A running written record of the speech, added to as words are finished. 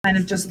kind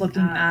of just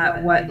looking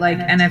at what like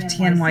NFT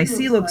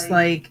NYC looks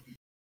like,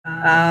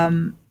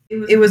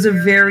 it was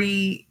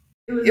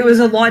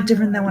a lot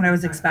different than what I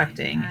was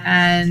expecting.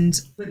 And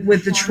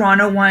with the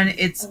Toronto one,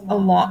 it's a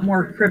lot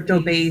more crypto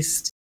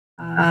based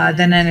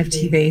than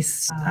NFT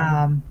based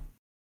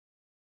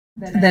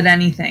than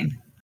anything.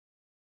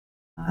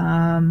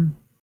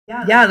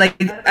 Yeah, like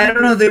I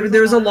don't know,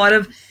 there was a lot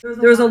of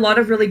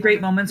really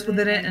great moments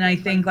within it, and I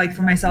think like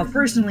for myself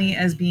personally,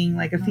 as being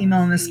like a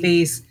female in the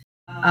space,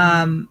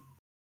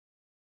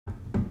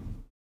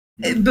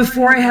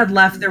 before I had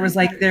left, there was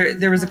like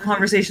there was a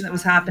conversation that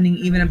was happening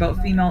even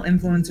about female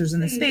influencers in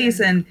the space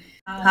and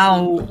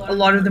how a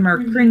lot of them are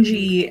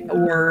cringy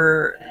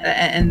or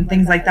and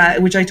things like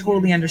that, which I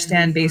totally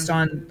understand based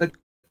on the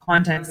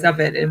context of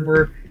it, and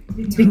we're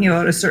speaking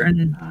about a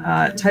certain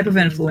type of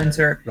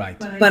influencer. Right.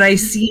 But I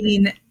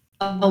seen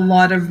a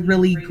lot of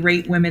really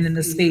great women in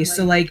the space.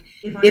 So like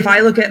if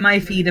I look at my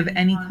feed of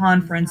any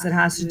conference that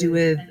has to do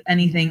with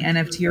anything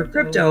NFT or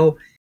crypto,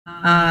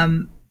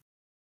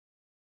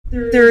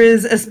 there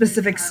is a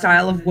specific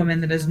style of woman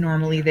that is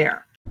normally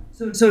there.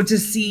 So to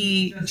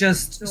see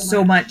just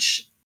so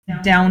much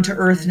down to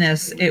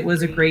earthness, it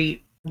was a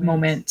great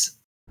moment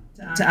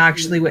to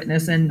actually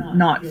witness and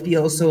not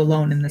feel so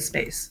alone in the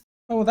space.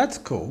 Oh, well, that's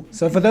cool.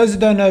 So for those who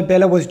don't know,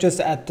 Bella was just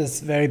at this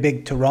very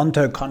big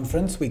Toronto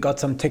conference. We got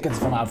some tickets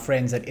from our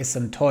friends at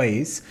Ism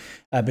Toys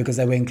because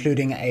they were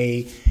including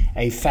a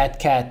fat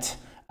cat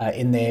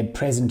in their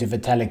present to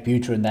Vitalik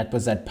Buterin. That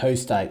was that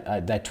post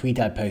that tweet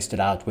I posted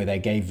out where they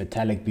gave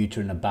Vitalik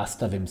Buterin a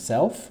bust of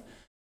himself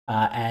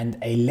and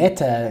a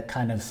letter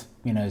kind of,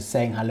 you know,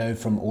 saying hello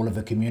from all of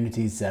the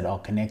communities that are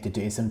connected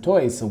to Ism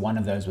Toys. So one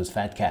of those was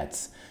fat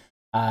cats.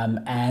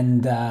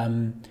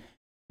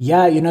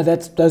 Yeah, you know,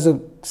 those are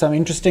some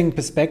interesting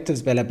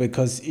perspectives, Bella,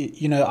 because,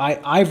 you know,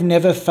 I've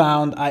never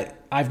found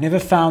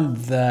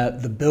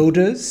the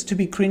builders to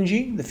be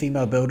cringy, the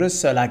female builders.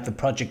 So like the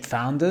project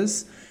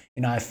founders,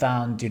 you know, I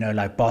found, you know,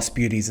 like Boss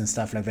Beauties and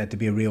stuff like that to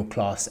be a real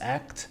class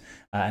act,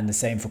 and the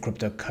same for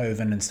Crypto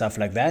Coven and stuff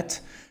like that.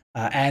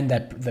 And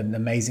that the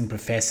amazing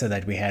professor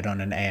that we had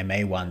on an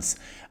AMA once.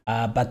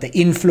 But the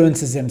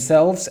influencers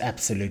themselves,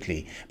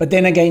 absolutely. But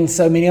then again,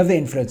 so many of the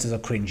influencers are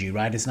cringy,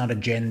 right? It's not a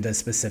gender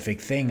specific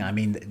thing. I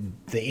mean,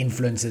 the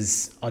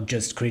influencers are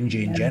just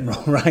cringy in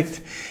general, right?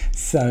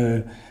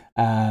 So,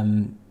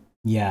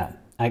 yeah.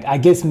 I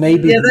guess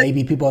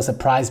maybe people are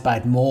surprised by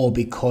it more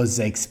because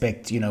they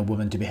expect, you know,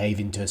 women to behave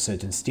into a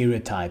certain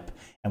stereotype,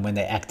 and when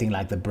they're acting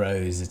like the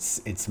bros,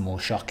 it's more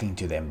shocking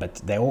to them.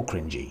 But they're all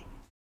cringy.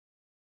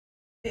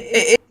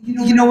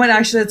 You know what?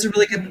 Actually, that's a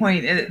really good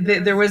point.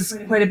 There was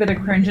quite a bit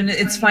of cringe, and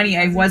it's funny.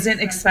 I wasn't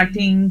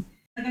expecting.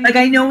 Like,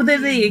 I know that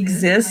they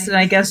exist, and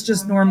I guess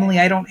just normally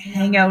I don't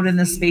hang out in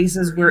the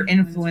spaces where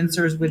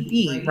influencers would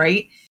be,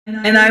 right?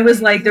 And I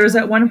was like, there was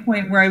at one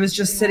point where I was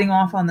just sitting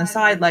off on the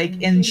side,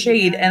 like in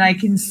shade, and I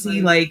can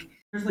see like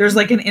there's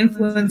like an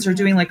influencer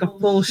doing like a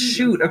full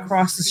shoot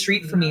across the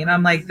street from me, and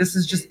I'm like, this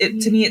is just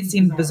it. To me, it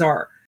seemed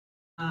bizarre.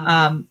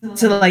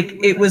 To like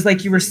it was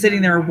like you were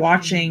sitting there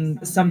watching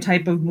some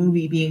type of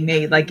movie being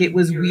made. Like it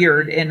was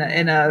weird in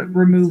a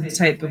removed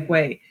type of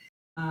way.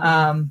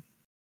 Yeah,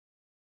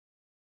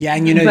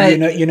 and you know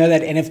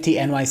that NFT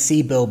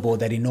NYC billboard,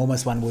 that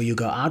enormous one, Will You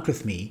Go Out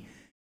With Me?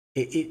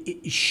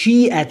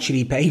 She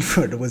actually paid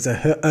for it. It was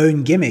her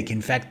own gimmick.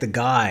 In fact, the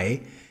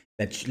guy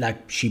that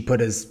she put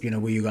as, you know,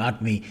 Will You Go Out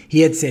With Me, he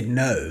had said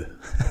no.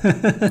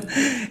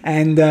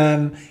 And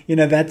you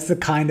know, that's the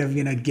kind of,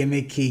 you know,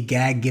 gimmicky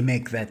gag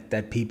gimmick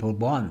that people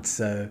want.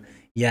 So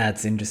yeah,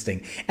 it's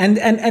interesting. And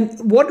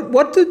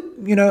what did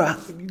you know,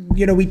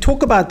 we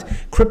talk about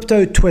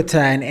crypto Twitter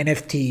and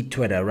NFT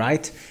Twitter,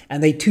 right?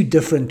 And they're two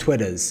different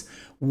Twitters.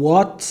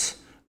 What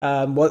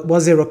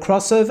was there a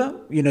crossover?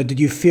 You know, did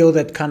you feel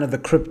that kind of the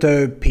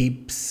crypto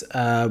peeps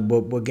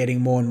were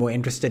getting more and more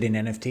interested in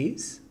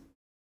NFTs?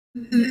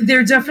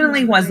 There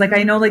definitely was. Like,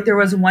 I know, like, there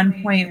was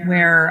one point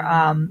where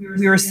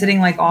we were sitting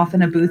like off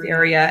in a booth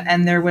area,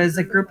 and there was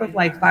a group of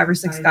like 5 or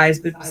 6 guys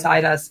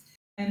beside us,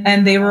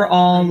 and they were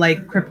all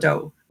like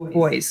crypto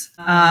boys.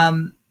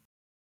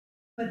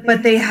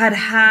 But they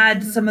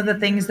had some of the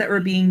things that were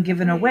being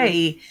given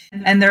away,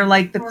 and they're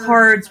like the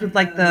cards with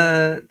like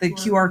the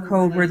QR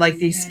code where like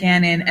they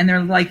scan in, and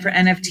they're like for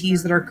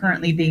NFTs that are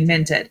currently being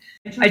minted.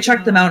 I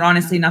checked them out.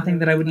 Honestly, nothing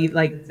that I would eat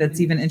like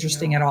that's even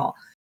interesting at all.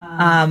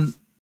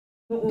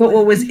 But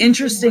what was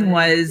interesting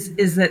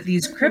is that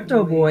these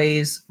crypto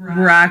boys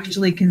were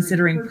actually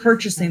considering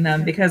purchasing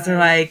them because they're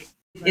like,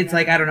 it's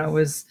like, I don't know,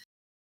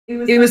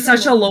 it was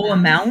such a low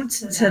amount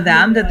to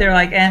them that they're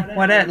like,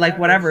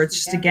 whatever, it's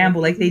just a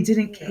gamble. Like, they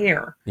didn't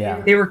care. Yeah.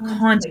 They were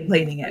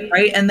contemplating it,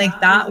 right? And like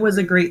that was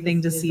a great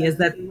thing to see, is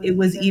that it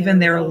was even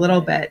there a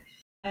little bit.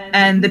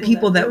 And the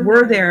people that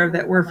were there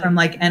that were from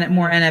like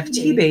more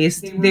NFT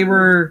based, they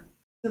were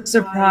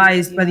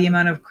surprised by the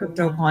amount of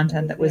crypto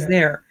content that was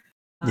there.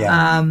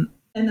 Yeah.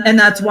 And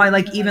that's why,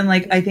 like, even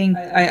like I think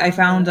I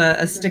found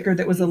a sticker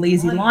that was a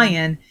lazy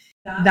lion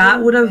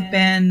that would have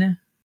been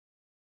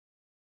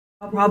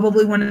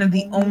probably one of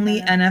the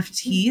only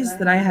NFTs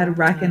that I had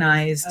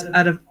recognized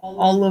out of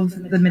all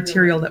of the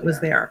material that was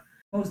there.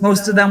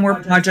 Most of them were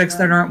projects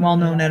that aren't well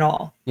known at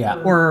all,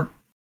 Yeah. or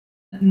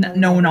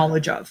no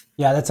knowledge of.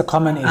 Yeah, that's a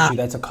common issue.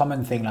 That's a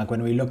common thing. Like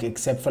when we look,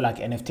 except for like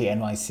NFT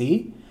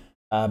NYC,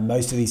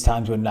 most of these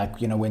times when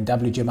when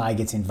WGMI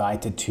gets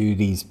invited to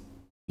these,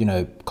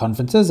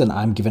 conferences, and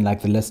I'm given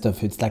like the list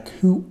of, it's like,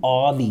 who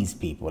are these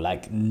people?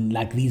 Like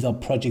these are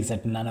projects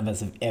that none of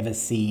us have ever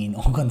seen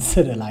or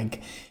consider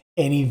like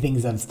anything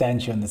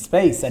substantial in the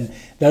space. And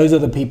those are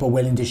the people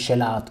willing to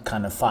shell out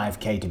kind of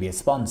 5K to be a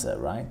sponsor,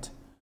 right?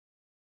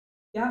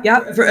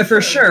 Yeah,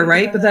 for sure,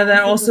 right? But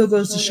that also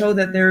goes to show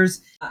that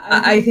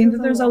I think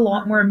that there's a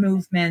lot more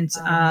movement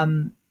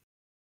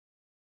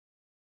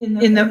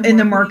in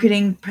the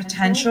marketing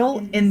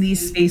potential in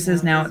these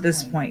spaces now at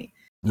this point.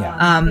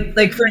 Yeah.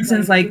 Like for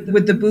instance, like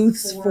with the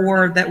booths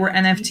that were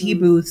NFT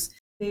booths,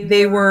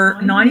 they were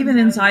not even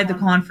inside the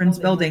conference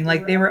building,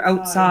 like they were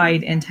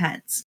outside in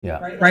tents. Yeah.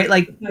 Right,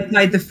 like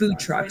beside the food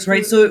trucks,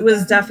 right? So it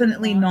was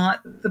definitely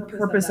not the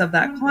purpose of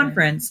that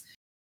conference.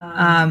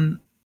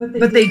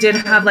 But they did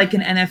have like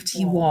an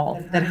NFT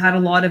wall that had a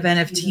lot of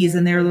NFTs,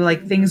 and they were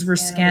like, things were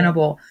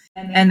scannable,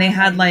 and they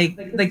had like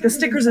the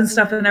stickers and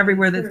stuff and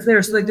everywhere that's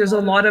there. So like there's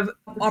a lot of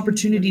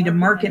opportunity to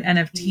market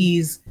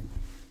NFTs,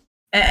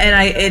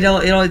 and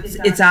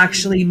it's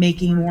actually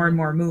making more and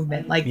more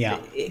movement. Like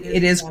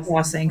it is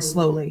crossing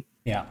slowly.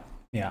 Yeah.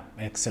 Yeah,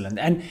 excellent.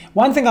 And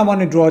one thing I want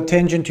to draw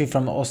attention to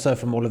from all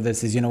of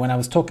this is, when I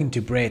was talking to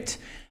Brett,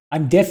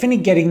 I'm definitely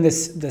getting the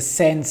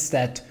sense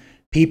that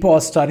people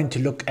are starting to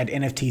look at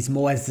NFTs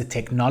more as the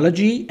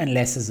technology and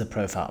less as a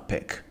profile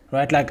pic,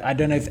 right? Like, I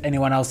don't know if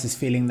anyone else is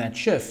feeling that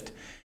shift,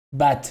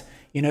 but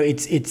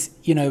it's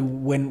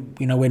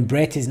when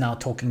Brett is now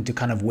talking to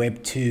kind of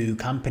Web 2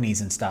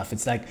 companies and stuff,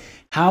 it's like,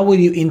 how will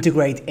you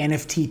integrate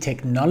NFT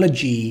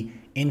technology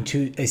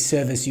into a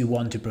service you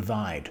want to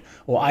provide?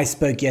 Or I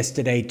spoke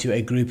yesterday to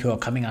a group who are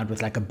coming out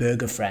with like a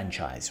burger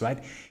franchise,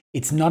 right?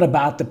 It's not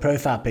about the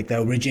profile pic. They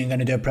were originally going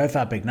to do a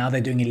profile pic. Now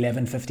they're doing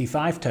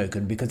 1155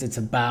 token because it's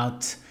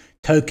about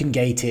token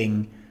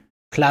gating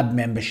club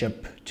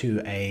membership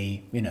to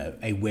a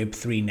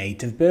Web3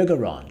 native burger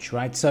ranch,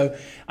 right? So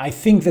I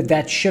think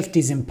that shift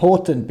is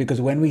important,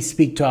 because when we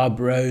speak to our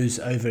bros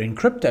over in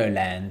crypto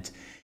land,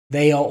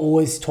 they are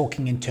always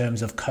talking in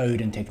terms of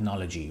code and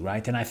technology,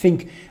 right? And I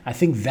think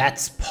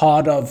that's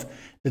part of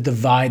the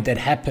divide that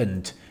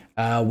happened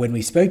when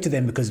we spoke to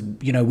them, because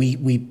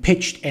we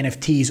pitched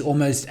NFTs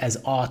almost as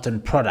art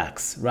and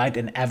products, right?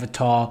 An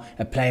avatar,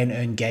 a play and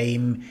earn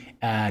game,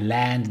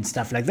 land and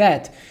stuff like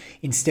that,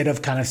 instead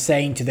of kind of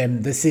saying to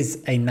them, this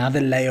is another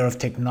layer of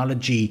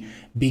technology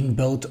being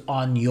built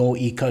on your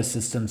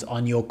ecosystems,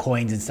 on your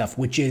coins and stuff,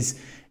 which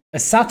is a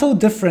subtle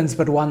difference,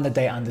 but one that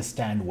they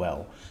understand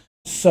well.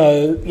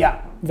 So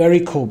yeah,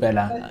 very cool,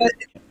 Bella.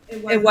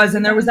 It was,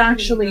 and there was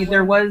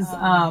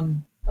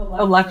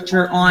a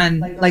lecture on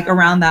like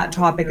around that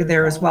topic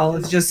there as well.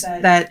 It's just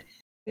that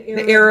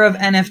the era of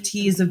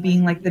NFTs, of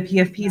being like the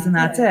PFPs and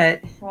that's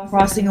it,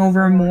 crossing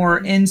over more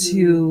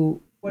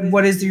into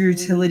what is their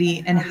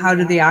utility and how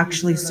do they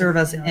actually serve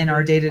us in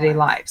our day-to-day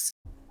lives.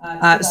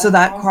 So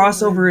that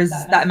crossover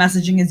that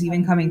messaging is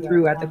even coming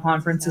through at the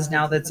conferences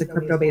now. That's a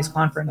crypto-based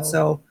conference.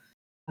 So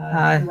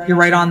you're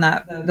right on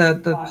that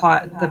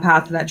the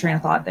path to that train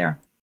of thought there.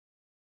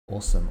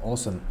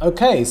 Awesome.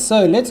 Okay,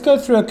 so let's go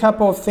through a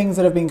couple of things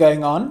that have been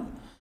going on.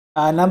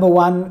 Number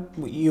one,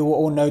 you will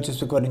all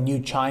notice we've got a new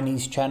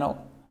Chinese channel.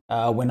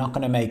 We're not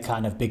going to make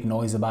kind of big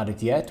noise about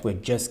it yet. We're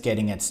just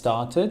getting it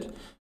started.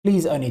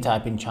 Please only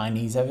type in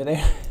Chinese over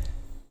there.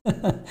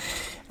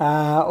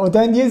 Or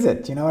don't use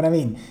it, you know what I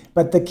mean?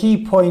 But the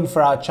key point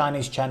for our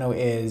Chinese channel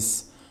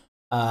is,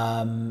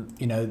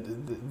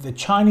 the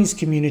Chinese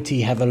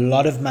community have a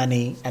lot of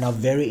money and are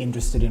very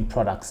interested in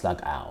products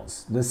like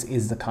ours. This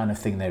is the kind of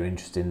thing they're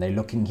interested in. They're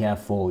looking here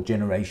for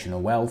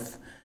generational wealth,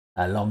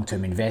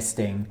 long-term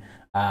investing,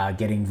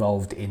 get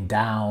involved in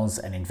DAOs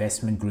and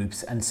investment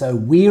groups. And so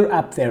we're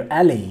up their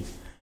alley.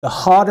 The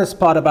hardest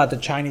part about the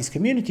Chinese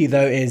community,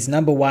 though, is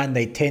number one,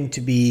 they tend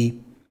to be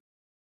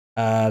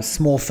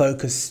small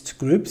focused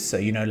groups. So,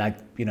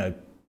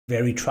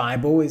 very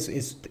tribal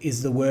is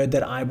the word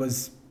that I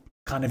was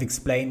kind of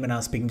explained when I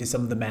was speaking to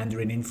some of the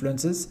Mandarin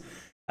influencers.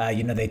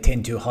 They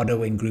tend to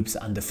hodl in groups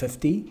under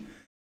 50.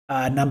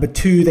 Number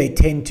two, they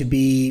tend to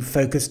be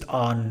focused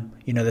on,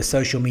 the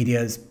social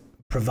media's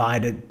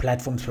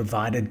platforms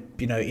provided,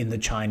 in the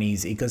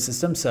Chinese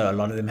ecosystem. So a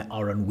lot of them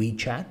are on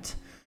WeChat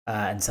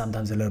and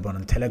sometimes a little bit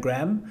on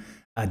Telegram.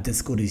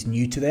 Discord is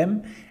new to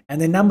them. And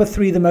then number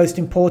three, the most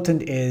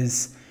important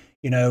is,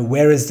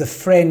 whereas the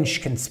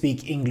French can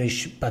speak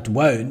English but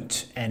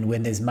won't, and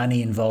when there's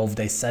money involved,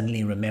 they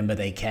suddenly remember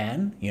they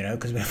can,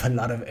 because we have a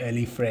lot of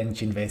early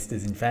French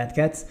investors in Fat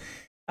Cats.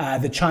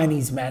 The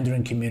Chinese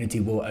Mandarin community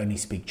will only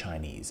speak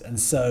Chinese. And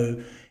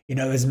so,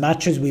 as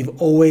much as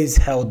we've always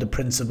held the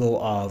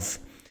principle of,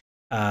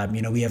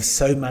 we have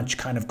so much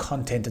kind of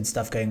content and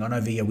stuff going on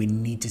over here, we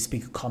need to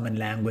speak a common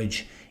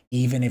language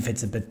even if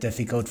it's a bit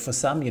difficult for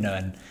some,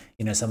 and,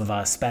 some of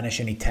our Spanish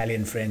and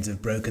Italian friends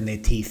have broken their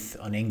teeth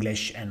on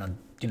English and,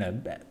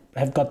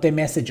 have got their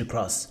message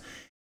across.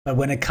 But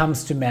when it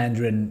comes to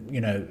Mandarin,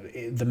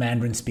 the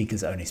Mandarin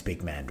speakers only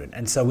speak Mandarin.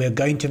 And so we're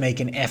going to make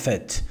an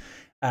effort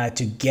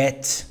to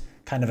get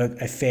kind of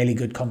a fairly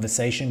good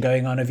conversation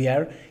going on over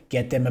here,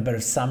 get them a bit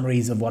of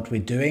summaries of what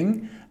we're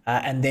doing,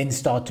 and then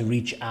start to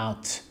reach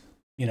out,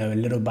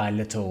 little by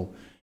little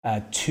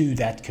to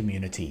that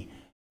community.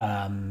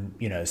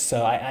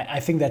 So I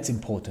think that's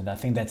important. I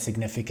think that's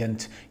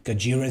significant.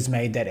 Gajira's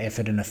made that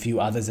effort and a few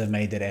others have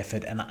made that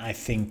effort. And I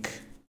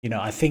think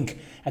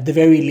at the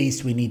very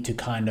least, we need to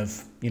kind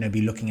of,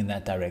 be looking in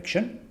that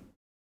direction.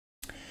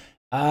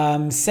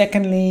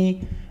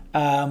 Secondly,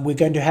 we're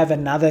going to have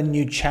another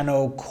new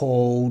channel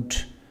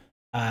called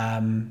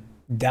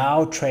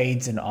DAO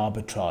Trades and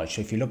Arbitrage.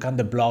 So if you look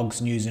under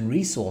blogs, news and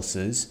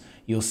resources,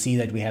 you'll see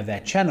that we have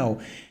that channel.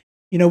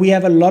 We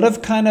have a lot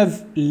of kind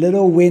of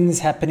little wins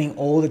happening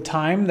all the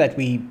time that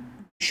we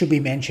should be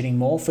mentioning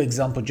more. For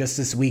example, just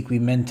this week we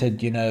minted,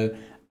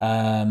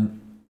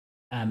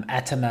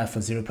 Atomer for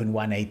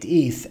 0.18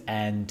 ETH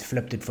and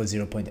flipped it for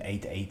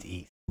 0.88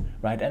 ETH,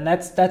 right? And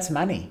that's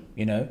money,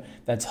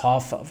 that's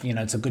half of,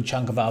 it's a good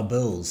chunk of our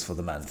bills for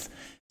the month.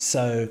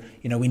 So,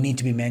 we need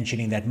to be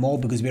mentioning that more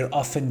because we're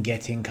often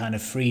getting kind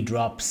of free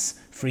drops,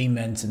 free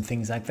mints and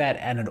things like that,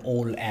 and it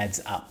all adds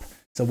up.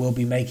 So we'll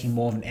be making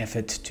more of an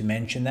effort to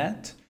mention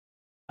that.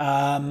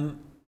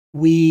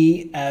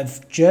 We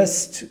have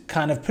just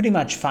kind of pretty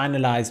much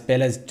finalized,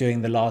 Bella's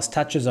doing the last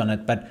touches on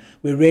it, but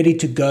we're ready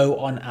to go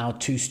on our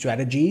two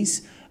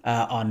strategies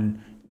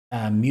on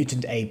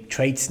Mutant Ape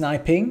trade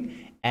sniping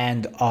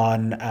and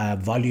on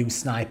volume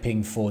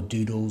sniping for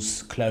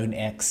Doodles, Clone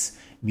X,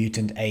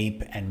 Mutant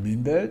Ape, and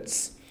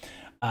Moonbirds.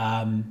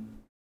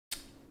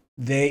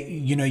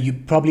 You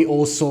probably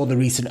all saw the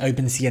recent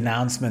OpenSea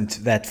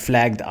announcement that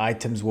flagged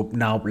items will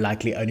now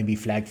likely only be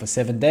flagged for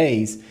 7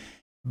 days.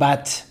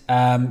 But,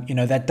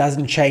 that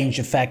doesn't change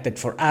the fact that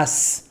for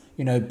us,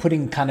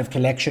 putting kind of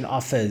collection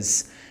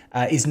offers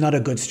is not a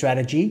good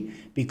strategy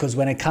because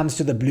when it comes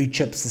to the blue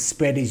chips, the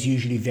spread is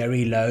usually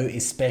very low,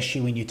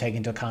 especially when you take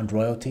into account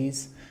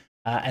royalties.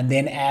 And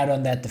then add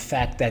on that the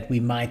fact that we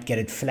might get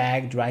it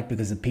flagged, right?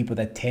 Because the people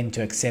that tend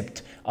to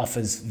accept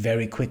offers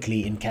very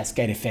quickly in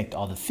cascade effect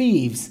are the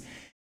thieves.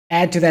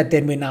 Add to that,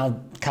 then we're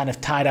now kind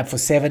of tied up for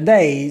 7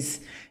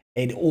 days.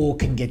 It all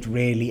can get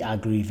really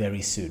ugly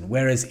very soon.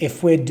 Whereas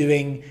if we're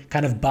doing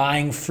kind of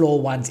buying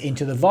floor ones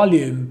into the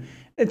volume,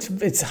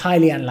 it's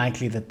highly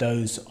unlikely that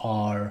those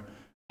are,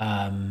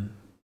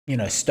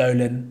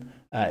 stolen.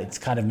 It's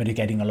kind of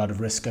mitigating a lot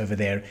of risk over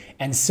there.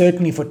 And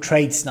certainly for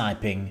trade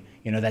sniping,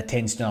 that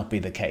tends to not be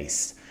the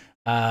case.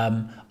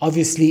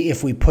 Obviously,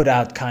 if we put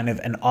out kind of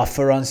an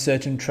offer on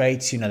certain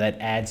trades, that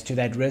adds to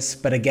that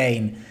risk. But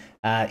again,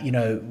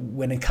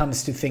 when it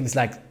comes to things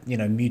like,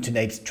 Mutant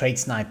Apes trade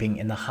sniping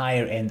in the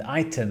higher end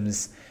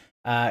items,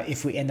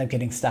 if we end up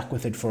getting stuck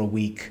with it for a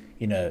week,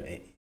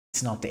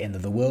 it's not the end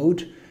of the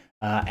world.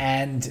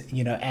 And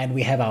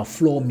we have our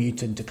floor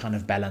mutant to kind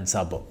of balance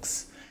our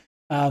books.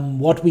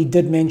 What we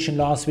did mention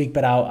last week,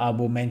 but I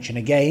will mention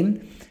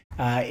again,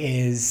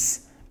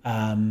 is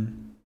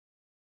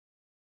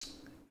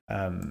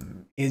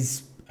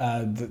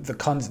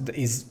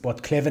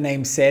what Clever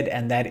Name said,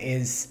 and that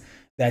is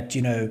that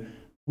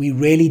we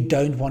really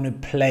don't want to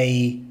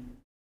play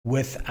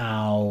with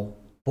our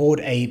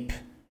Bored Ape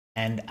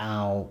and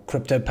our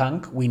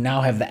CryptoPunk. We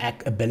now have the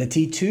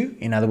ability to,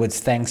 in other words,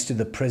 thanks to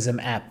the Prism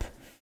app,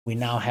 we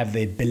now have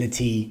the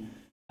ability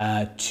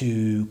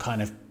to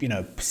kind of,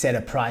 set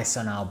a price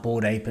on our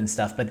Bored Ape and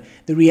stuff. But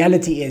the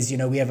reality is,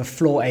 we have a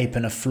floor ape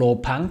and a floor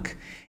punk.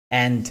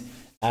 And,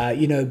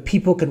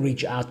 people can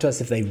reach out to us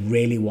if they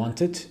really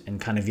want it and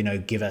kind of,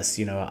 give us,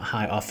 a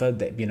high offer.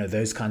 That,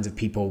 those kinds of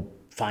people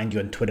find you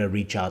on Twitter,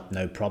 reach out,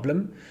 no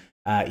problem.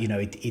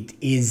 It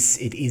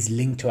is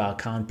linked to our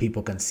account.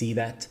 People can see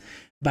that.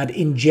 But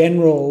in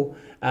general,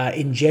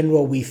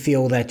 we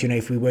feel that,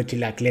 if we were to,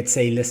 like, let's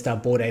say, list our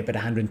Bored Ape at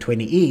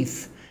 120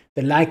 ETH,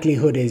 the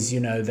likelihood is,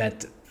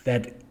 that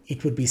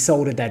it would be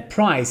sold at that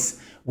price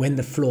when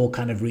the floor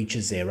kind of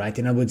reaches there, right?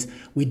 In other words,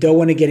 we don't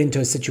want to get into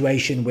a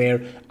situation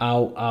where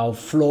our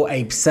floor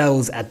ape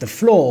sells at the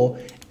floor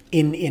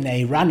in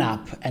a run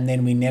up and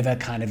then we never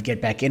kind of get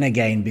back in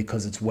again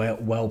because it's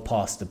well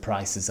past the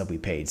prices that we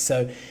paid.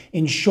 So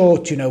in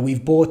short,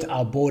 we've bought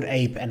our Bored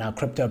Ape and our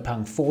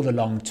CryptoPunk for the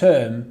long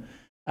term,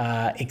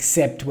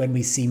 except when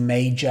we see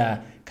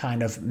major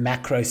kind of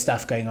macro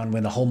stuff going on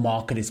when the whole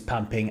market is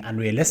pumping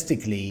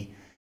unrealistically,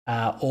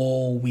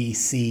 or we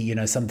see,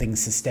 something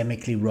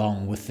systemically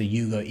wrong with the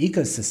Yugo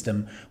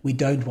ecosystem. We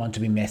don't want to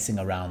be messing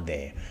around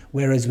there.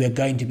 Whereas we're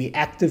going to be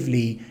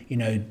actively,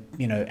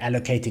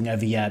 allocating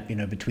over here,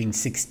 between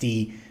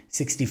 60,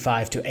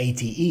 65 to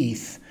 80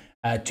 ETH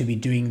to be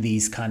doing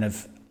these kind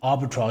of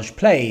arbitrage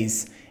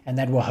plays, and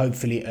that will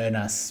hopefully earn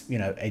us,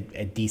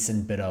 a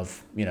decent bit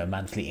of,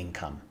 monthly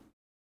income.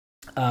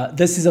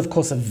 This is, of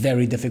course, a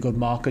very difficult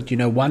market.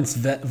 Once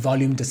the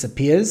volume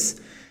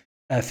disappears,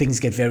 things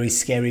get very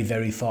scary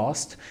very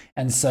fast.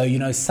 And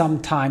so,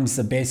 sometimes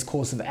the best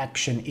course of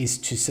action is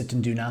to sit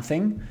and do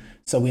nothing.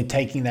 So we're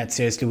taking that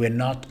seriously. We're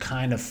not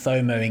kind of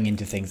FOMOing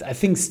into things. I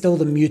think still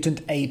the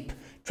mutant ape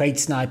trade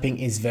sniping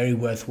is very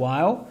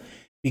worthwhile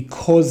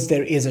because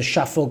there is a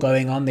shuffle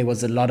going on. There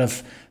was a lot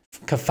of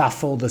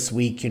kerfuffle this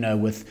week,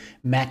 with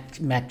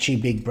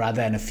Matchy Big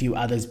Brother and a few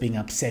others being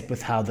upset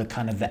with how the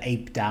kind of the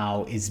ape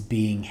DAO is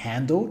being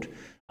handled.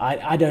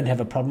 I don't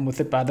have a problem with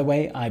it, by the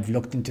way. I've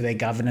looked into their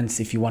governance.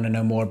 If you want to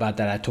know more about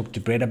that, I talked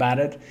to Brett about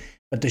it.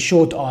 But the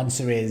short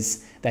answer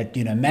is that,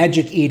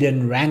 Magic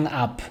Eden rang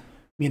up,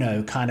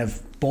 kind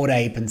of Bored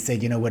Ape and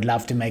said, we'd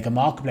love to make a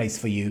marketplace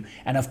for you.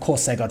 And of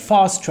course, they got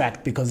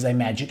fast-tracked because they're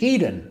Magic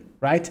Eden,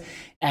 right?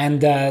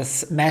 And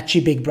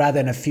Matchy Big Brother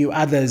and a few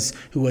others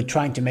who were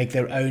trying to make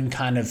their own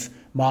kind of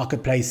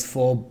marketplace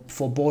for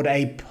Bored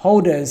Ape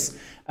holders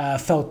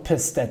felt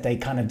pissed that they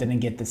kind of didn't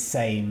get the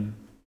same,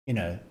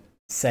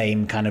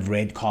 same kind of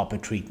red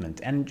carpet treatment.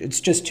 And it's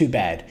just too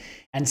bad.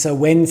 And so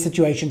when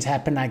situations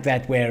happen like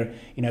that, where,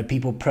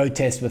 people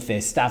protest with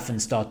their stuff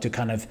and start to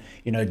kind of,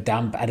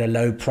 dump at a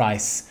low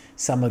price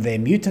some of their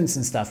mutants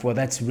and stuff, well,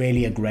 that's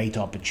really a great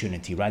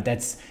opportunity, right?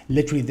 That's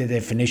literally the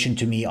definition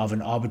to me of an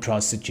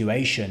arbitrage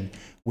situation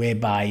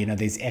whereby,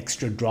 there's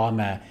extra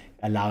drama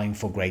allowing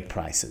for great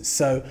prices.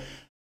 So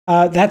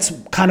that's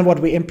kind of what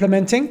we're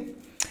implementing.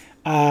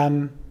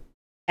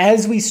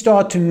 As we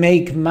start to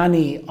make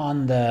money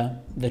on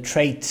the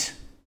trait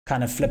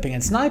kind of flipping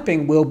and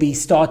sniping, we'll be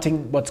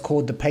starting what's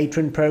called the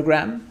patron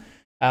program.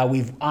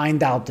 We've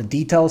ironed out the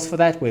details for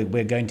that.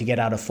 We're going to get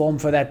out a form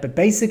for that. But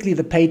basically,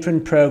 the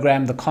patron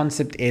program, the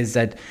concept is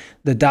that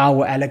the DAO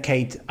will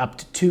allocate up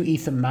to 2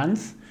 ETH a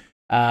month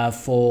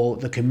for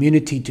the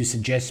community to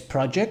suggest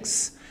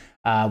projects.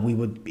 We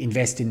would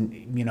invest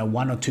in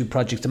 1 or 2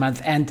 projects a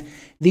month. And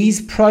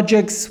these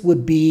projects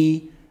would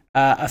be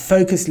a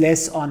focus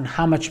less on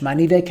how much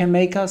money they can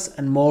make us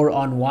and more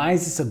on why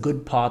is this a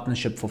good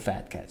partnership for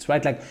Fat Cats,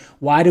 right? Like,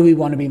 why do we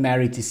want to be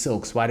married to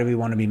Silks? Why do we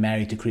want to be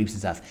married to Creeps and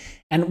stuff?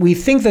 And we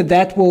think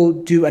that will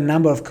do a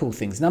number of cool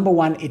things. Number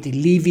one, it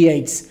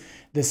alleviates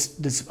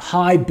this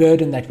high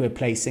burden that we're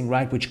placing,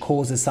 right, which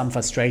causes some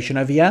frustration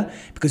over here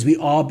because we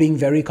are being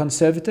very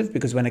conservative.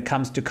 Because when it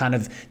comes to kind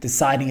of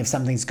deciding if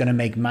something's going to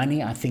make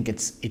money, I think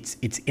it's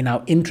in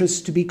our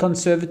interest to be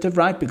conservative,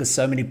 right? Because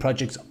so many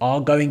projects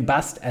are going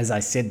bust, as I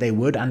said they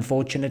would,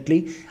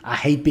 unfortunately. I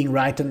hate being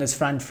right on this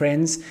front,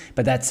 friends,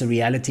 but that's the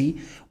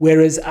reality.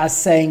 Whereas us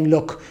saying,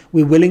 look,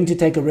 we're willing to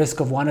take a risk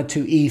of 1 or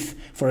 2 ETH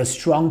for a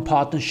strong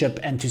partnership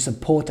and to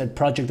support a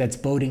project that's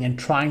building and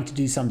trying to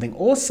do something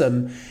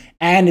awesome.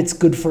 And it's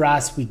good for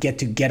us. We get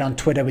to get on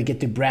Twitter. We get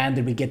to brand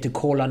it. We get to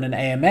call on an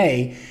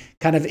AMA.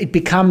 Kind of, it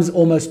becomes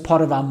almost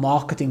part of our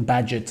marketing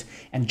budget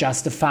and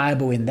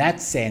justifiable in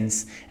that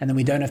sense. And then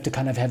we don't have to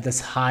kind of have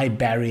this high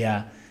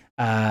barrier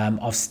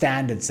of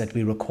standards that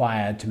we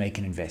require to make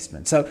an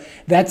investment. So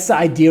that's the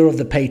idea of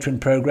the patron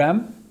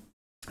program.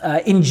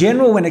 In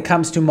general, when it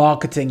comes to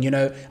marketing,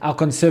 our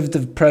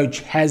conservative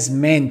approach has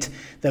meant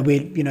that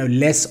we're,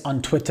 less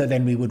on Twitter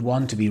than we would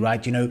want to be,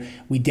 right?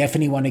 We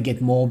definitely want to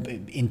get more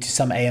into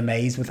some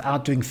AMAs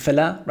without doing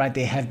filler, right?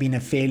 There have been a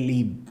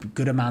fairly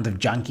good amount of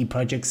junky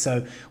projects,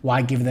 so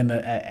why give them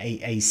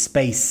a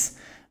space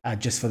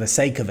just for the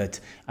sake of it?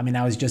 I mean,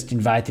 I was just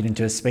invited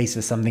into a space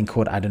for something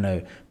called, I don't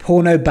know,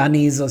 Porno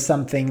Bunnies or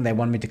something. They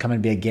want me to come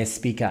and be a guest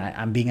speaker.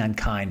 I'm being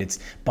unkind. It's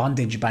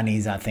Bondage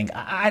Bunnies, I think.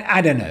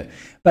 I don't know.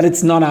 But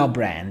it's not our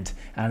brand.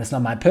 And it's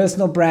not my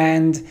personal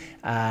brand.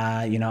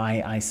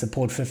 I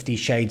support 50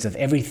 Shades of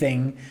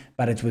everything.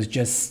 But it was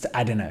just,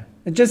 I don't know.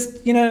 It just,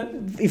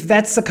 if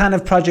that's the kind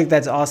of project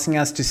that's asking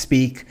us to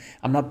speak,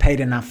 I'm not paid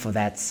enough for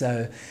that.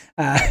 So,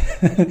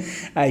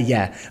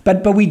 yeah.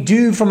 But we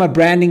do, from a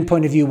branding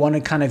point of view, want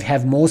to kind of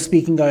have more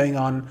speaking going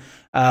on.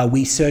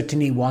 We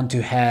certainly want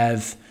to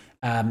have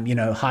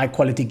high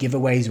quality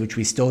giveaways, which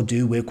we still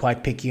do. We're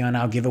quite picky on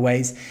our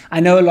giveaways. I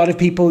know a lot of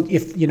people,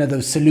 if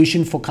the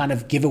solution for kind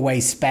of giveaway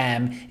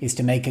spam is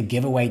to make a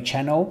giveaway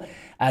channel,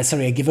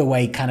 a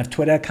giveaway kind of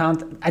Twitter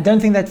account. I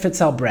don't think that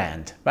fits our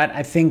brand, right?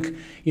 I think,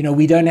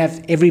 we don't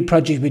have, every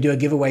project we do a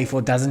giveaway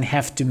for doesn't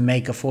have to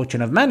make a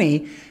fortune of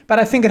money, but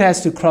I think it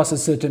has to cross a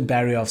certain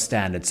barrier of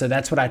standards. So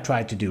that's what I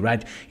try to do,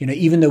 right?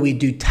 Even though we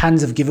do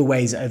tons of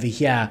giveaways over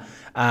here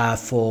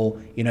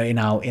for, in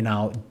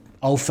our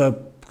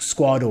alpha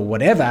squad or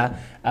whatever,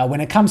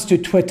 when it comes to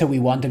Twitter, we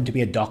want them to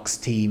be a docs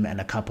team and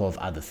a couple of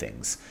other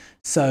things.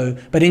 So,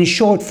 but in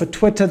short, for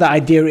Twitter, the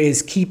idea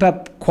is keep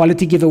up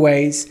quality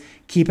giveaways,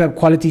 keep up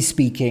quality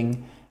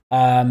speaking.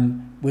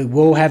 We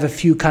will have a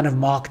few kind of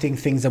marketing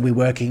things that we're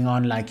working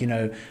on, like,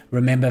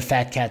 remember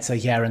Fat Cats are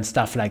here and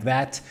stuff like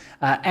that,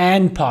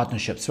 and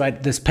partnerships,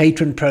 right? This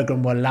patron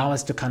program will allow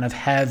us to kind of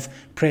have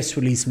press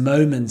release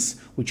moments,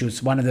 which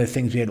was one of the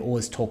things we had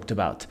always talked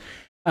about.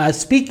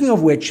 Speaking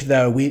of which,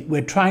 though,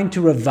 we're trying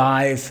to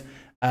revive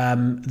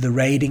the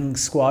raiding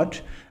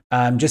squad.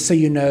 Just so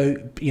you know,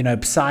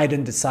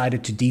 Poseidon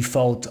decided to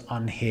default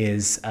on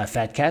his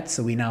Fat Cats,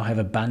 so we now have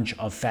a bunch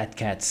of Fat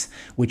Cats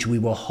which we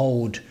will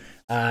hold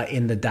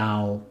in the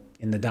DAO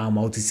in the DAO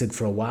multisig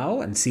for a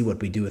while and see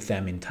what we do with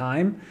them in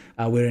time.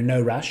 We're in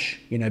no rush,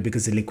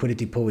 because the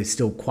liquidity pool is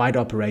still quite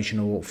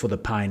operational for the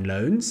Pine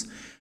loans.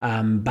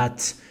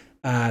 But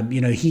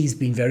he's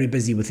been very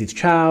busy with his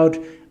child.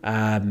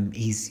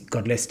 He's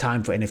got less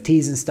time for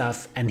NFTs and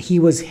stuff. And he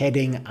was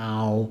heading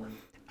our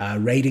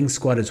raiding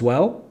squad as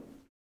well.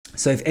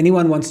 So if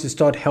anyone wants to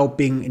start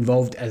helping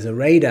involved as a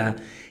raider,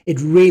 it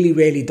really,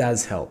 really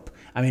does help.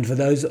 I mean, for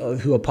those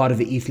who are part of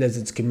the ETH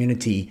Lizards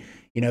community,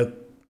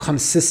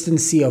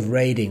 consistency of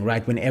raiding,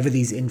 right? Whenever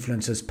these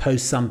influencers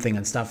post something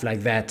and stuff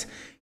like that,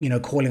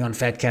 calling on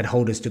Fat Cat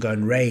holders to go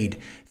and raid.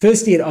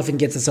 Firstly, it often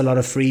gets us a lot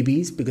of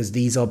freebies because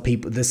these are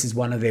people, this is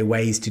one of their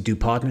ways to do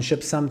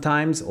partnerships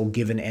sometimes or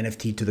give an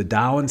NFT to the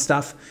DAO and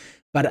stuff.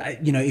 But,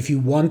 if you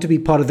want to be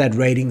part of that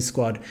raiding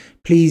squad,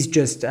 please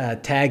just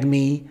tag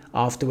me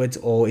afterwards,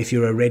 or if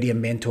you're already a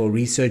mentor or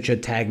researcher,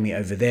 tag me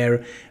over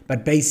there.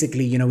 But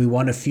basically, we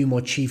want a few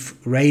more chief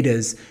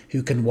raiders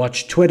who can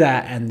watch Twitter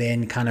and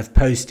then kind of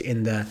post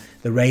in the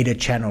raider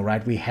channel,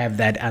 right? We have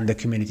that under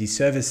community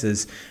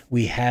services.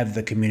 We have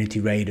the community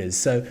raiders.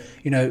 So,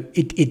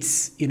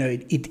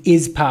 it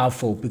is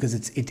powerful because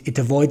it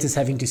avoids us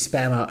having to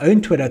spam our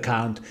own Twitter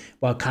account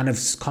while kind of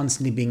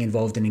constantly being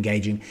involved and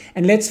engaging.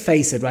 And let's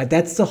face it, right?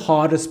 That's the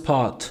hardest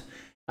part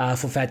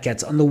for Fat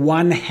Cats. On the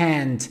one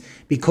hand,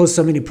 because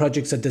so many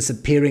projects are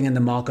disappearing and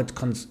the market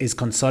is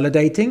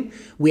consolidating,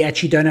 we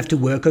actually don't have to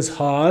work as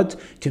hard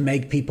to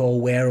make people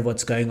aware of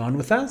what's going on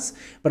with us.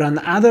 But on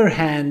the other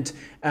hand,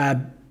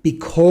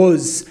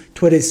 because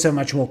Twitter is so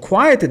much more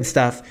quiet and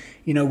stuff,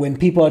 when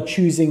people are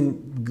choosing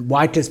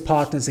whitelist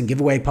partners and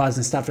giveaway partners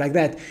and stuff like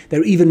that,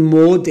 they're even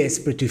more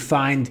desperate to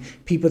find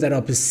people that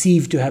are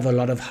perceived to have a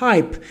lot of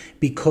hype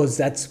because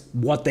that's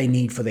what they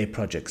need for their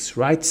projects,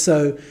 right?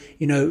 So,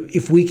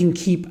 if we can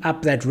keep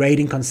up that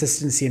rating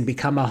consistency and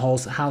become a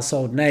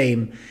household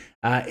name,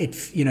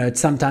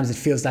 sometimes it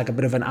feels like a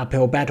bit of an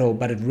uphill battle,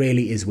 but it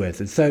really is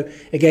worth it. So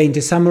again,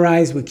 to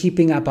summarize, we're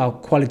keeping up our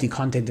quality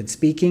content and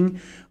speaking.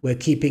 We're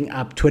keeping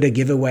up Twitter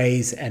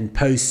giveaways and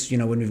posts,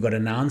 when we've got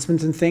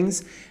announcements and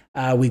things.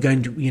 We're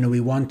going to, we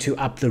want to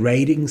up the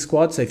raiding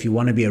squad. So if you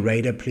want to be a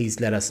raider, please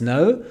let us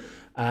know.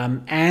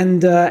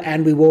 And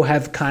we will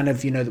have kind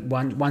of,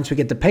 once we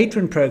get the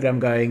Patreon program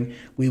going,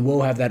 we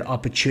will have that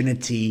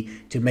opportunity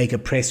to make a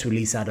press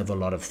release out of a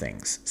lot of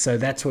things. So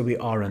that's where we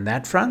are on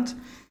that front.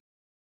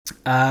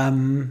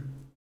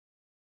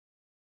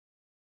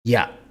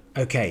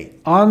 Okay.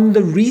 On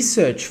the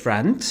research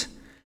front,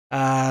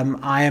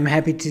 I am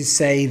happy to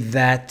say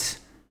that,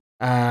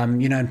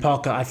 and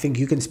Parker, I think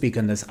you can speak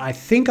on this. I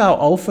think our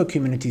alpha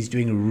community is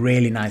doing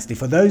really nicely.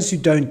 For those who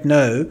don't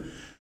know,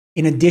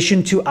 in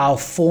addition to our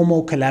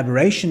formal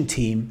collaboration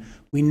team,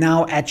 we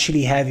now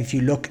actually have, if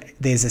you look,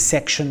 there's a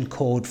section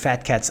called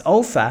Fat Cats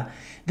Alpha.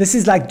 This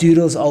is like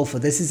Doodles Alpha.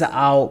 This is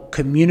our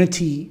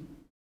community,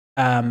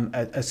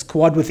 a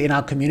squad within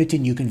our community,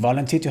 and you can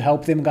volunteer to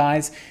help them,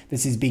 guys.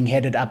 This is being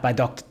headed up by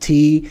Dr.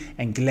 T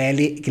and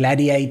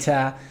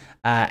Gladiator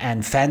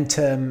and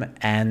Phantom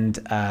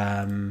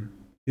and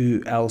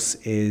who else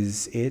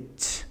is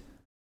it?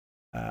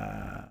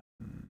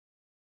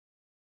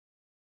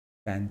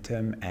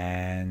 Phantom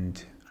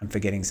and I'm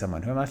forgetting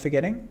someone. Who am I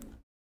forgetting?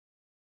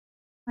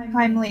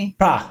 Timely.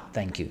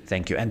 Thank you.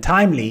 And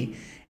Timely.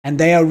 And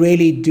they are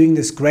really doing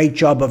this great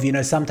job of,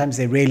 sometimes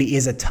there really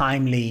is a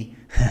timely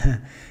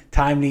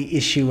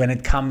issue when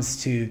it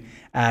comes to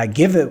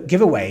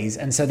giveaways.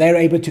 And so they're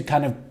able to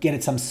kind of get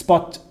at some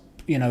spot,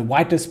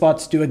 whitelist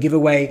spots, do a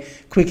giveaway,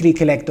 quickly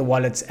collect the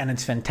wallets, and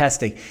it's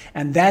fantastic.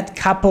 And that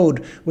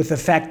coupled with the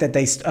fact that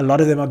a lot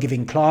of them are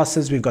giving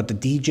classes. We've got the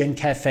DGen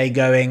Cafe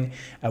going.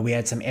 We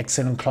had some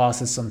excellent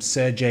classes from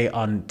Sergey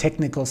on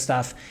technical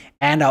stuff,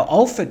 and our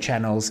alpha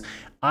channels.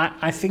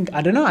 I think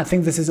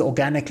this is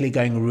organically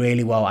going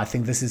really well. I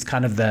think this is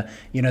kind of the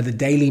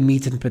daily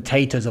meat and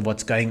potatoes of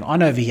what's going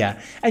on over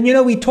here. And,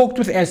 we talked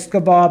with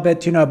Escobar,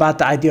 but, about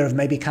the idea of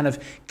maybe kind of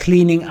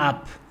cleaning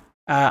up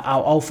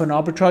our alpha and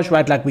arbitrage,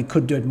 right? Like we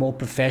could do it more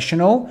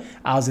professional.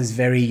 Ours is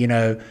very,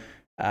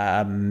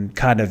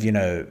 kind of,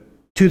 to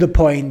the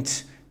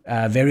point,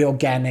 very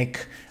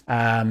organic,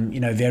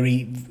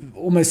 very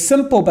almost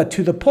simple, but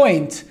to the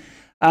point.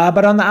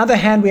 But on the other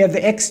hand, we have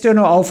the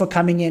external alpha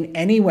coming in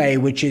anyway,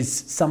 which is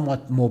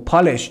somewhat more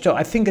polished. So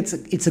I think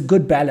it's a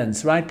good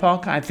balance, right,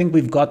 Parker? I think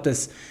we've got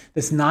this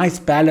nice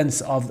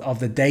balance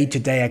of the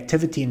day-to-day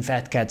activity in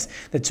Fat Cats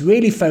that's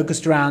really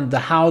focused around the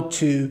how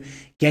to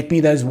get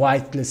me those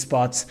whitelist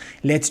spots.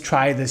 Let's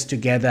try this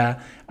together.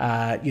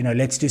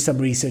 Let's do some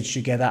research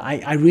together.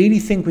 I really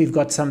think we've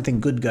got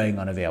something good going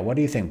on over here. What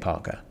do you think,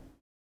 Parker?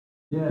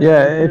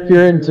 Yeah, if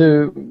you're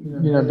into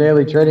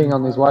daily trading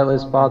on these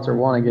whitelist spots or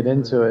want to get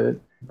into it,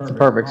 it's a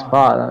perfect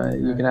spot. I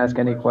mean, you can ask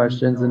any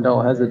questions and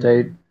don't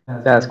hesitate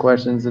to ask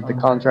questions if the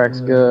contract's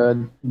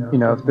good.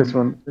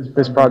 If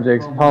this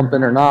project's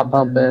pumping or not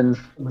pumping,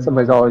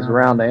 somebody's always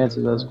around to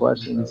answer those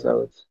questions.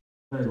 So it's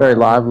very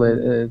lively.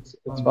 It's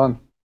fun.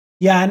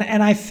 Yeah,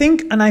 and I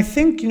think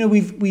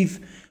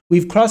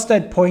we've crossed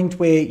that point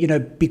where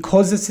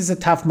because this is a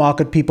tough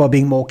market, people are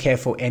being more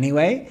careful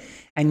anyway.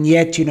 And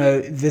yet,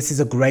 this is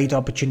a great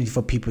opportunity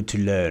for people to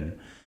learn,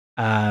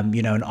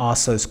 and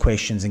ask those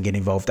questions and get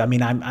involved. I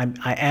mean,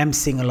 I am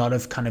seeing a lot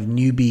of kind of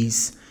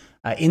newbies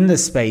in the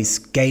space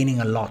gaining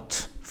a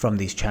lot from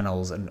these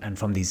channels and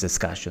from these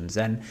discussions.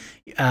 And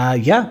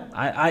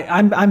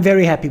I'm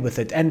very happy with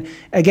it. And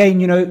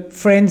again,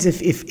 friends,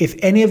 if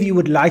any of you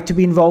would like to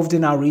be involved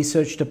in our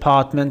research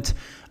department,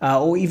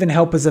 or even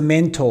help as a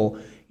mentor,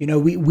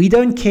 we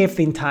don't care if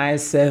the entire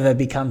server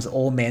becomes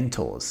all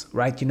mentors,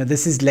 right?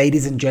 This is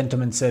ladies and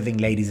gentlemen serving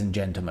ladies and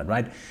gentlemen,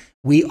 right?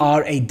 We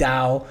are a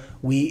DAO.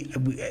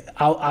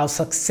 Our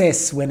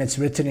success, when it's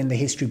written in the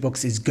history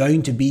books, is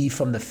going to be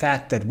from the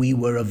fact that we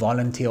were a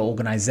volunteer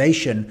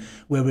organization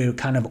where we were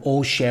kind of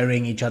all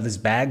sharing each other's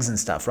bags and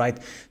stuff, right?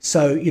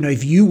 So,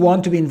 if you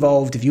want to be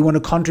involved, if you want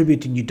to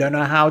contribute and you don't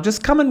know how,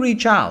 just come and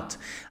reach out.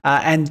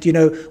 And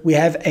we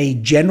have a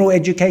general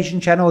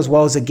education channel as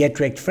well as a Get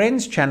Wrecked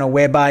Friends channel,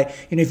 whereby,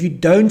 if you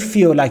don't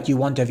feel like you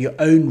want to have your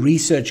own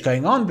research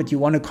going on, but you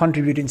want to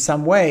contribute in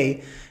some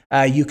way,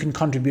 you can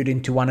contribute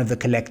into one of the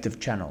collective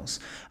channels.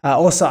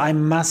 Also, I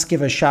must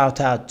give a shout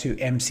out to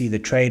MC the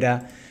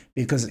Trader,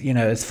 because,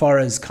 as far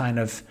as kind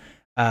of,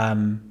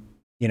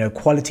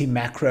 quality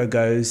macro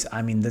goes,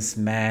 I mean, this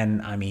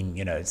man,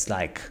 it's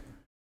like,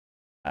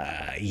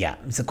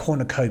 it's a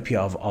cornucopia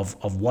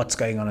of what's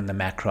going on in the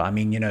macro. I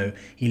mean,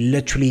 he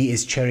literally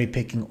is cherry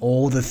picking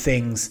all the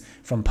things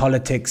from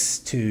politics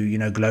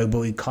to,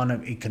 global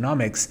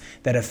economics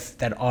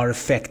that are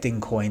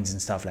affecting coins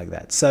and stuff like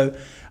that. So,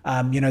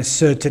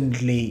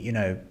 certainly,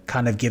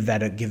 kind of give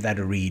that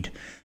a read.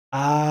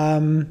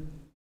 Now,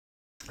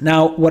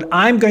 what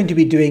I'm going to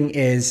be doing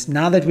is,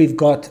 now that we've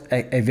got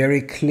a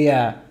very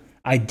clear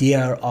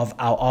idea of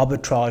our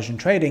arbitrage and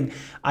trading,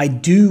 I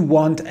do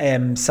want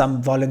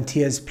some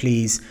volunteers,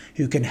 please,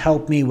 who can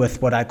help me with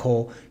what I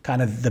call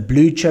kind of the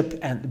blue chips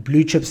and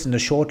the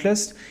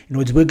shortlist. In other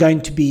words, we're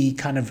going to be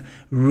kind of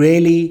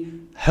really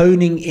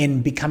honing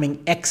in,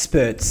 becoming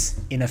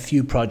experts in a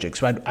few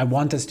projects, right? I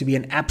want us to be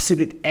an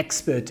absolute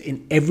expert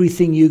in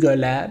everything Yugo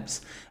Labs.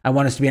 I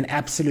want us to be an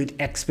absolute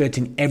expert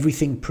in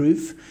everything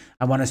Proof.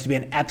 I want us to be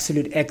an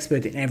absolute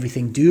expert in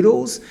everything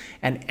Doodles,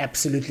 and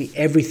absolutely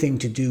everything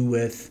to do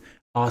with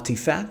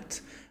Artifact.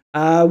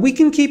 We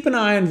can keep an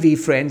eye on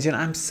VeeFriends.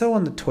 I'm so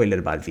on the toilet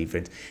about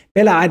VeeFriends.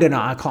 Bella, I don't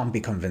know. I can't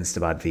be convinced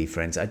about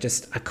VeeFriends. I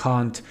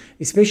can't,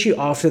 especially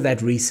after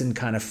that recent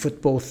kind of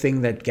football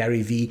thing that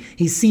Gary V,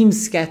 he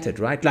seems scattered,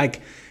 right?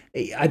 Like,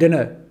 I don't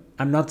know.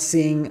 I'm not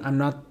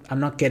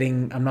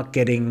getting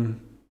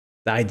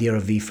the idea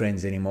of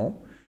VeeFriends anymore.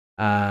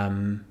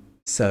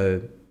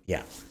 So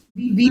yeah.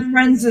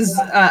 VeeFriends is,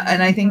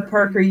 and I think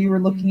Parker, you were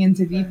looking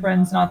into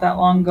VeeFriends not that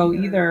long ago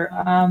either.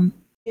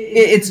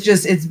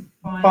 It's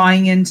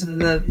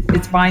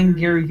buying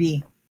Gary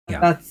V.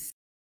 Yeah.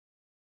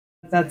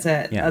 That's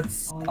it. Yeah.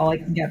 That's all I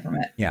can get from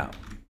it. Yeah.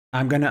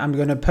 I'm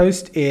gonna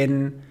post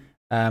in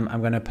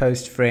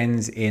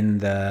friends in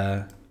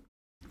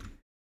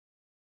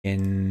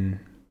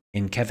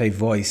Cafe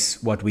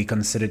Voice what we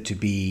consider to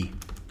be,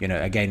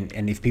 again,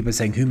 and if people are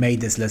saying who made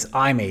this list,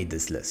 I made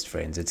this list,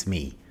 friends. It's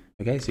me.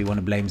 Okay, so you want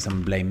to blame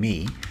someone, blame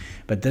me.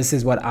 But this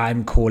is what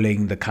I'm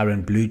calling the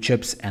current blue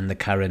chips and the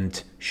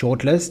current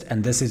shortlist.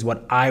 And this is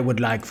what I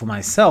would like for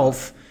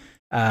myself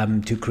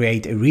to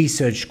create a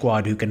research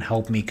squad who can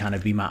help me kind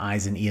of be my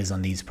eyes and ears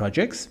on these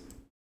projects.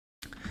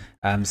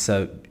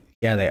 So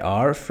yeah, they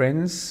are,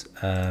 friends.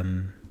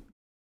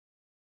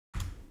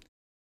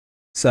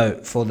 So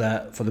for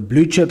the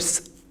blue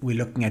chips, we're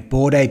looking at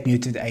Bored Ape,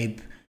 Mutant Ape,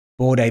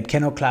 Bored Ape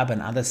Kennel Club,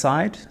 and other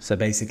side. So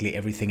basically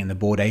everything in the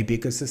Bored Ape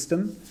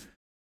ecosystem.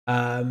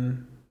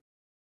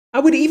 I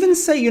would even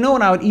say,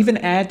 and I would even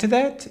add to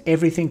that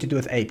everything to do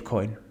with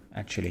ApeCoin.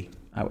 Actually,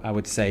 I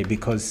would say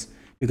because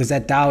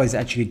that DAO is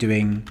actually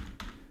doing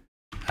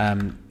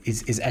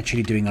is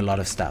actually doing a lot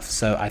of stuff.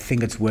 So I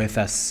think it's worth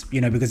us,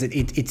 because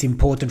it's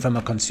important from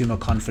a consumer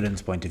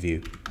confidence point of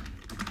view,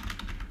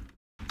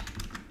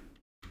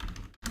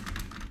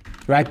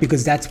 right?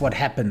 Because that's what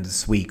happened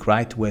this week,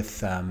 right?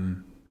 With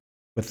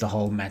the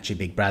whole Matcha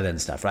Big Brother and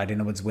stuff, right? In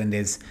other words, when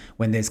there's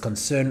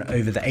concern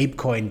over the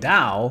ApeCoin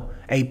DAO,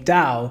 Ape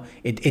DAO,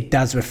 it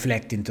does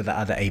reflect into the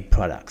other ape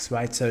products,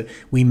 right? So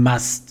we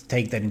must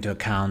take that into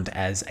account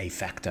as a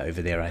factor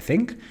over there, I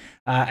think.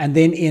 And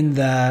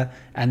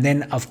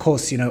then of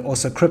course,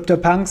 also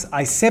CryptoPunks.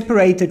 I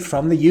separated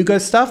from the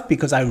Yugo stuff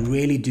because I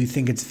really do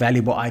think it's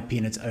valuable IP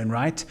in its own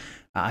right.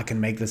 I can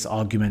make this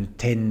argument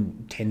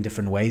 10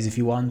 different ways if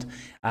you want.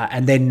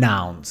 And then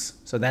nouns.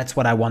 So that's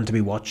what I want to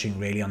be watching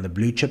really on the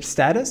blue chip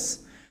status.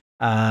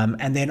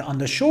 And then on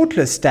the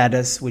shortlist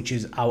status, which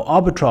is our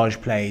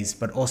arbitrage plays,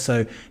 but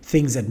also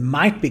things that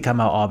might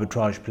become our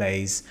arbitrage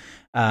plays.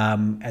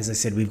 As I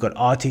said, we've got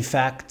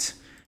Artifact.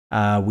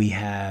 We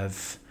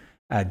have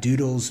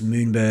Doodles,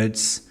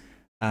 Moonbirds.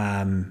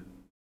 And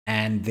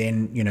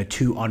then,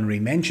 two honorary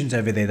mentions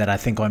over there that I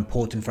think are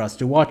important for us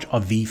to watch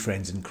are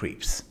VeeFriends and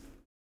Creeps.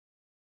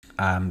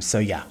 So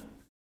yeah,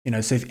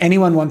 so if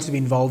anyone wants to be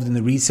involved in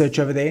the research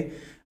over there,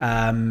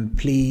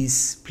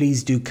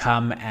 please do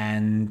come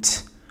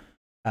and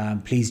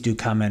please do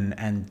come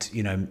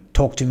and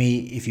talk to me.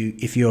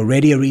 If you're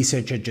already a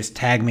researcher, just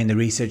tag me in the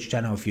research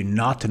channel. If you're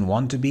not and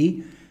want to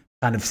be,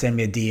 kind of send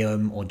me a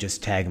DM or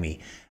just tag me.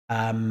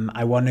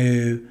 I want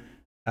to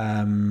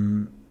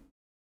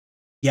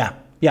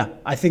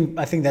I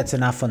think that's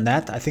enough on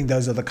that. I think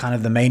those are the kind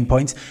of the main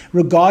points.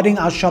 Regarding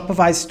our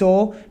Shopify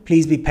store,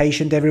 please be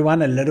patient,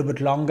 everyone, a little bit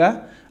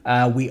longer.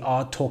 We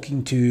are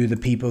talking to the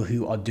people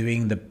who are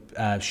doing the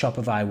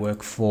Shopify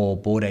work for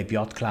Bored Ape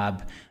Yacht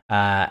Club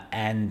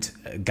and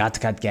Gut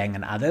Gang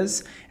and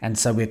others. And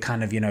so we're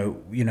kind of,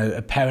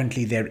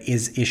 apparently there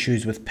is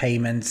issues with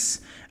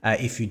payments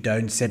if you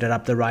don't set it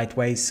up the right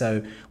way.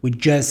 So we're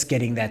just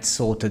getting that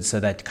sorted so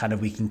that kind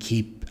of we can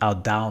keep our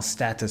DAO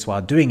status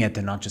while doing it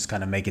and not just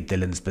kind of make it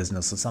Dylan's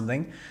business or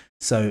something.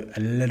 So a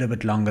little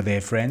bit longer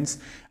there, friends.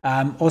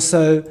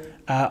 Also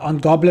on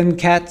Goblin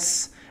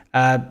Cats,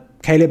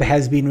 Caleb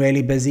has been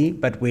really busy,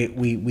 but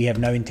we have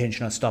no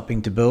intention of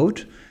stopping to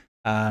build.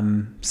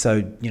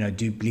 So,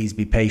 do please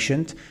be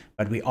patient,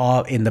 but we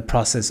are in the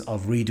process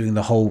of redoing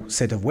the whole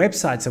set of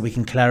websites so we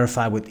can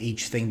clarify what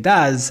each thing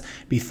does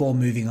before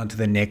moving on to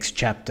the next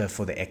chapter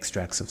for the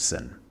extracts of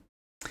sin.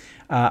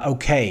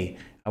 Okay.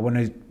 I want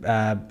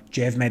to,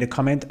 Jeff made a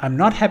comment. I'm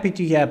not happy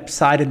to hear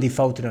Poseidon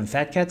defaulted on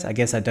Fat Cats. I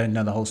guess I don't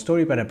know the whole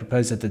story, but I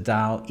propose that the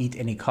DAO eat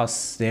any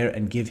costs there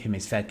and give him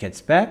his Fat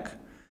Cats back.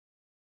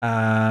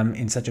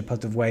 In such a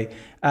positive way.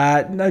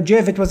 No,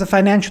 Jeff, it was a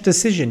financial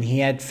decision. He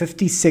had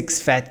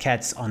 56 Fat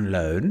Cats on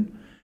loan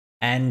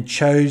and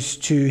chose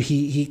to,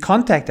 he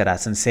contacted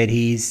us and said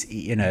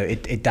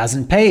it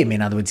doesn't pay him.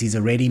 In other words, he's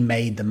already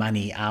made the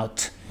money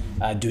out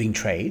doing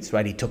trades,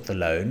 right? He took the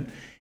loan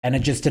and it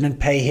just didn't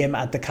pay him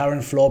at the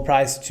current floor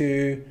price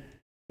to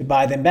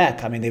buy them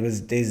back. I mean,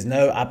 there's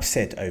no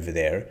upset over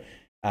there.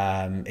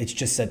 It's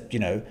just that,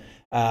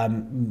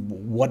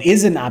 what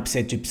is an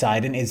upset to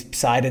Poseidon is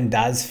Poseidon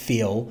does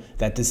feel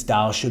that this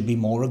DAO should be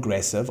more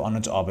aggressive on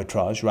its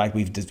arbitrage, right?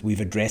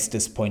 We've addressed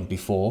this point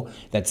before,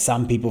 that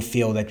some people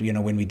feel that,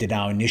 when we did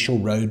our initial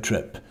road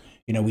trip,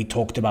 we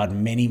talked about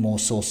many more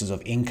sources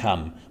of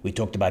income. We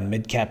talked about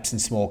mid caps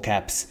and small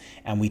caps,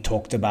 and we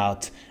talked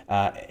about,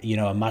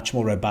 a much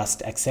more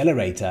robust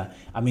accelerator.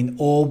 I mean,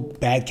 all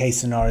bad case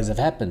scenarios have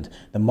happened.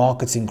 The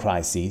market's in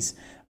crises.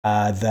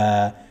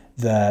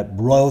 The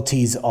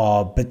royalties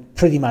are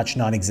pretty much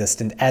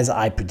non-existent, as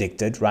I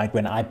predicted, right?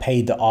 When I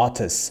paid the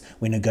artists,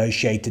 we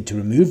negotiated to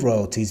remove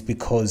royalties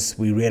because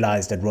we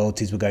realized that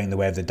royalties were going the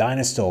way of the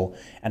dinosaur.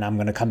 And I'm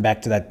going to come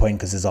back to that point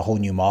because there's a whole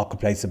new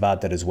marketplace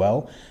about that as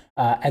well.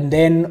 And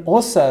then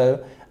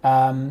also,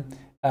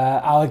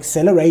 our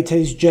accelerator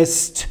is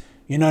just,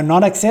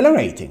 not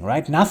accelerating,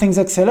 right? Nothing's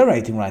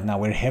accelerating right now.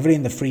 We're heavily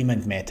in the free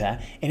mint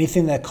meta.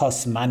 Anything that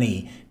costs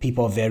money,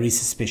 people are very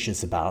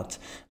suspicious about.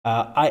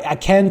 I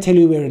can tell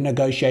you we're in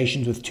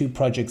negotiations with 2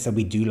 projects that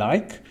we do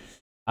like.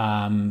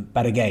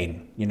 But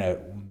again,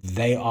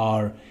 they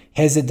are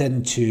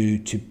hesitant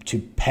to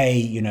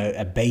pay,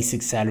 a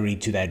basic salary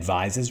to the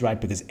advisors, right?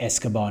 Because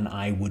Escobar and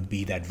I would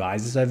be the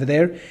advisors over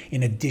there,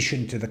 in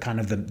addition to the kind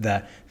of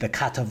the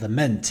cut of the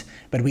mint.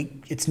 But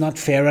it's not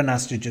fair on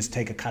us to just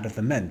take a cut of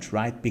the mint,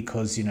 right?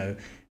 Because,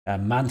 a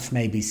month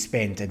may be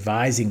spent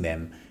advising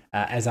them.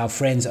 As our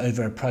friends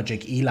over at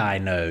Project Eli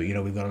know,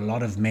 we've got a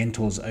lot of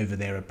mentors over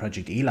there at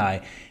Project Eli,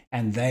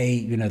 and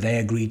they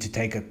agreed to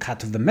take a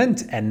cut of the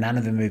mint, and none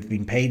of them have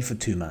been paid for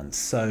 2 months.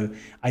 So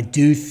I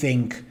do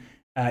think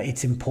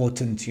it's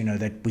important,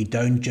 that we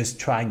don't just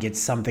try and get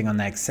something on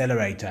the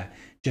accelerator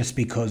just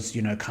because,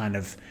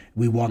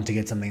 we want to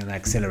get something on the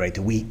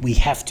accelerator. We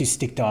have to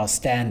stick to our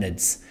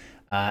standards.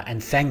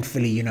 And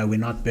thankfully, we're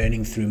not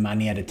burning through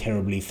money at a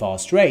terribly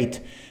fast rate.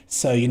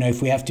 So,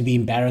 if we have to be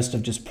embarrassed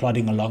of just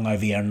plodding along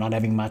over here and not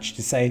having much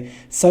to say,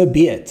 so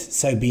be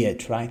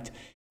it, right?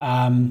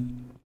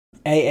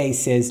 AA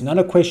says, not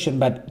a question,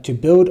 but to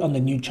build on the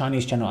new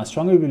Chinese channel, I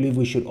strongly believe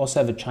we should also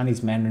have a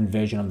Chinese Mandarin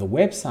version of the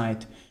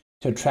website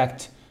to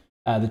attract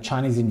the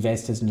Chinese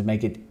investors and to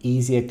make it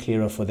easier,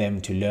 clearer for them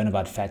to learn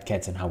about Fat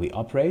Cats and how we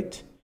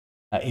operate.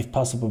 If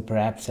possible,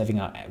 perhaps having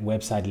our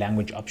website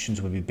language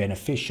options would be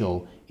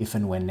beneficial if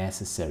and when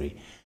necessary.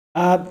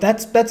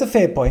 That's a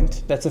fair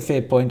point. That's a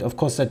fair point. Of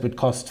course, that would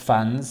cost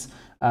funds,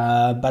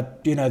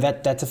 but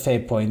that's a fair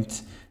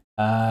point.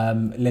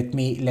 Let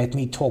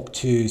me talk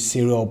to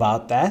Cyril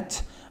about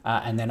that,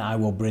 and then I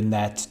will bring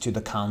that to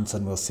the council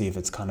and we'll see if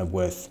it's kind of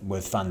worth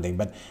funding.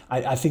 But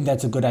I think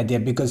that's a good idea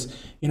because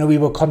we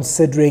were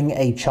considering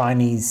a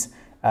Chinese.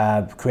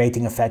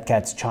 Creating a Fat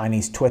Cats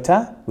Chinese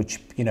Twitter, which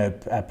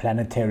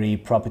Planetary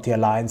Property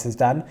Alliance has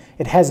done.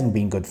 It hasn't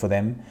been good for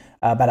them,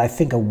 but I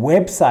think a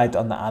website,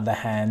 on the other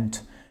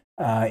hand,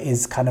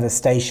 is kind of a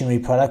stationary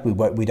product.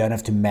 We don't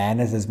have to man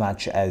it as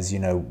much as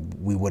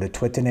we would a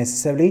Twitter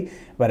necessarily,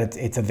 but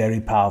it's a very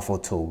powerful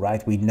tool,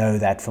 right? We know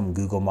that from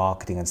Google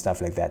marketing and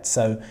stuff like that.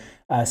 So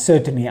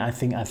certainly, I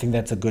think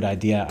that's a good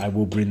idea. I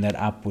will bring that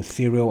up with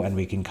Cyril, and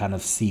we can kind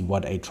of see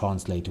what a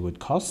translator would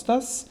cost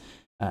us.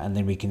 And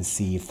then we can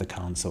see if the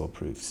council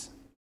approves.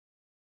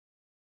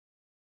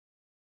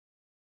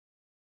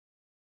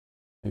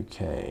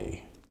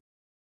 Okay.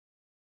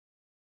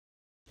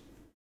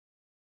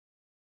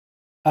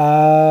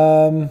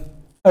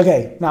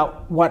 Okay,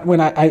 now when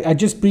I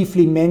just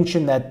briefly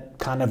mentioned that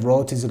kind of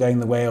royalties are going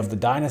the way of the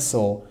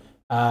dinosaur.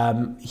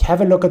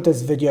 Have a look at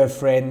this video,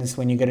 friends,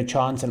 when you get a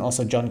chance, and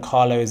also John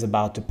Carlo is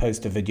about to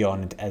post a video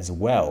on it as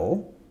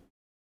well.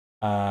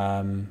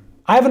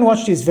 I haven't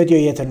watched his video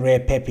yet on rare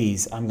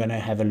peppies. I'm going to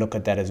have a look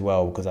at that as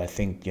well, because I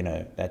think,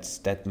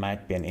 that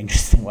might be an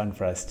interesting one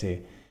for us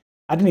too.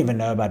 I didn't even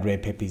know about rare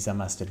peppies, I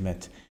must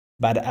admit.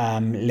 But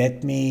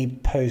let me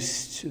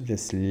post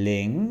this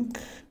link.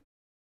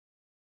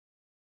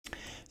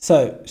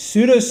 So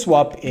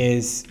SudoSwap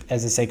is,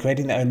 as I say,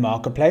 creating their own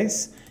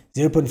marketplace,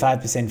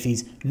 0.5%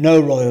 fees, no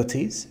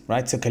royalties,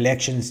 right? So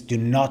collections do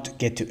not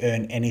get to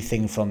earn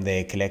anything from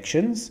their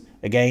collections.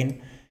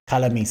 Again,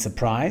 color me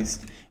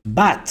surprised.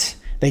 But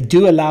they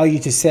do allow you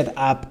to set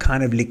up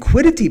kind of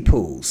liquidity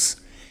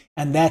pools.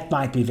 And that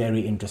might be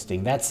very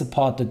interesting. That's the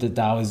part that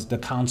the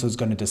council is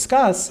going to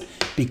discuss,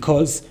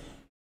 because,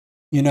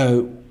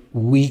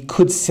 we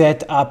could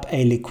set up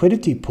a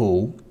liquidity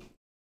pool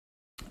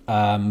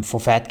for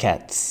fat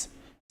cats,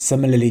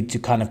 similarly to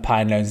kind of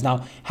Pine loans.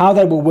 Now, how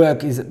that will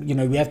work is,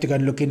 we have to go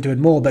and look into it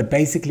more, but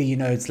basically,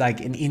 it's like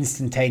an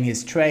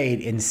instantaneous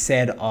trade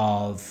instead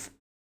of,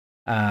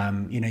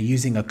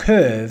 using a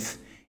curve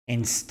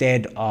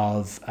instead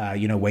of,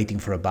 waiting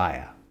for a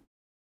buyer.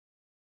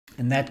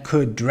 And that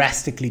could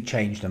drastically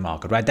change the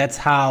market, right? That's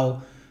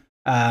how,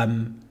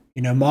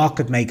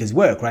 market makers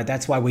work, right?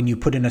 That's why when you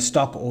put in a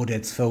stock order,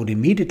 it's filled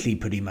immediately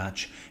pretty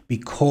much,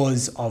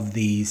 because of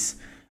these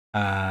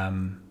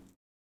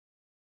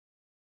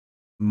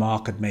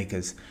market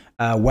makers.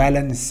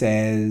 Wellen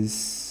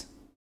says,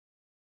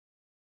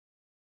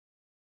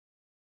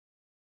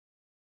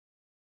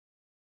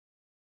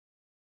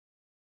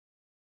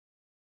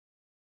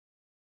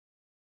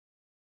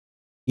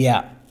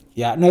 no,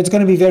 it's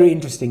going to be very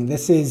interesting.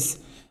 This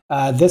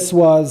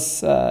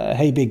was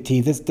hey Big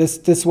T,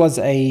 this was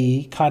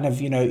a kind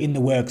of in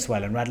the works,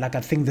 Wellen, right? Like,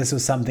 I think this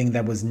was something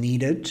that was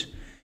needed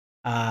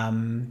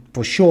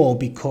for sure,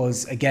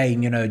 because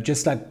again,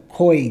 just like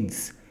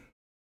Coids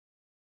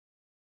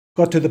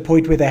got to the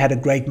point where they had a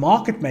great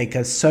market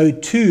maker, so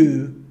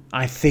too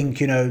I think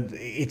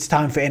it's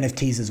time for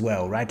NFTs as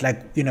well, right?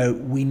 Like,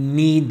 we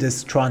need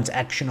this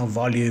transactional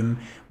volume,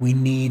 we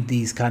need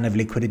these kind of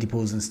liquidity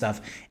pools and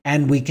stuff,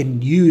 and we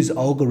can use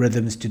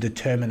algorithms to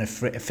determine a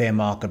fair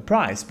market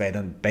price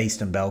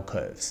based on bell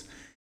curves.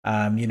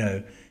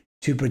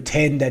 To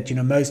pretend that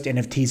most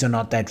NFTs are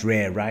not that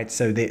rare, right?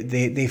 So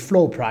their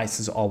floor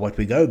prices are what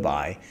we go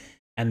by.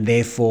 And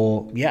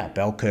therefore,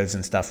 bell curves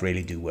and stuff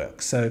really do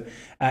work. So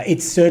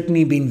it's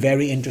certainly been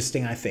very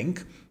interesting, I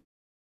think.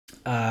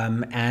 We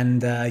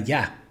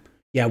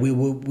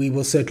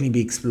will certainly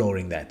be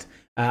exploring that.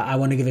 I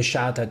want to give a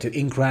shout out to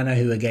Inkrunner,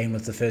 who again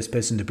was the first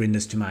person to bring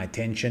this to my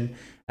attention.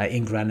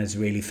 Inkrunner is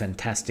really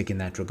fantastic in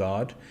that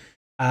regard.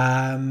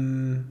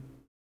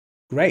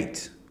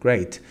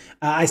 Great.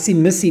 I see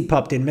Missy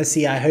popped in.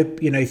 Missy, I hope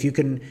if you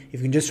can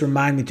just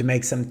remind me to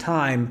make some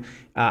time.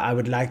 I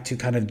would like to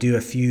kind of do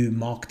a few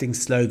marketing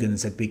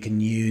slogans that we can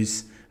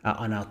use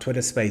on our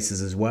Twitter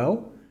spaces as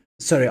well.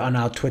 Sorry, on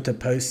our Twitter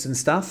posts and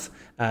stuff.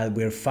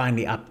 We're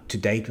finally up to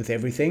date with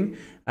everything.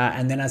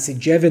 And then I see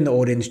Jev in the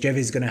audience. Jev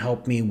is going to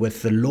help me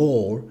with the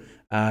lore,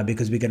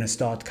 because we're going to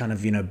start kind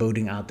of,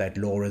 building out that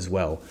lore as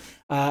well.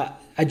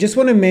 I just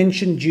want to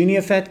mention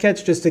Junior Fat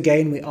Cats. Just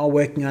again, we are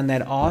working on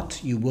that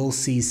art. You will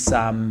see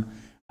some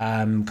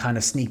kind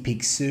of sneak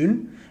peeks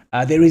soon.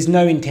 There is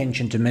no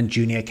intention to mint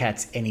Junior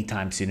Cats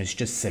anytime soon. It's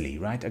just silly,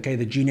 right? Okay,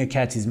 the Junior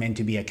Cats is meant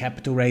to be a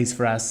capital raise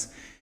for us.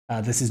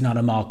 This is not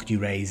a market you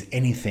raise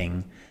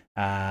anything,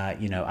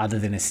 other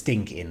than a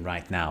stink in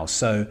right now.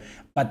 So,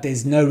 but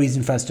there's no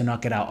reason for us to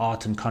not get our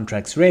art and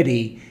contracts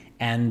ready.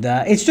 And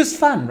it's just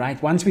fun,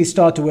 right? Once we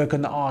start to work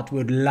on the art,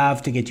 we'd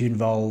love to get you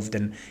involved,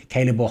 and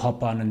Caleb will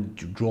hop on and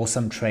draw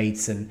some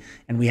traits, and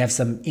we have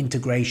some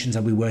integrations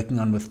that we're working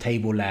on with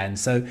Tableland.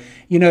 So,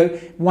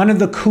 one of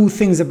the cool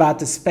things about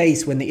the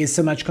space when there is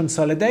so much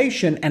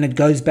consolidation, and it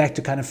goes back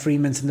to kind of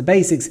Freeman's and the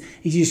basics,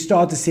 is you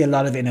start to see a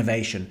lot of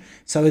innovation.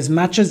 So as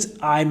much as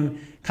I'm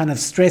kind of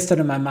stressed out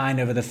of my mind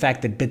over the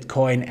fact that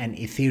Bitcoin and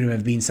Ethereum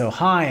have been so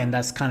high, and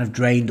that's kind of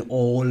drained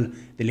all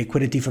the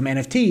liquidity from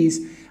NFTs,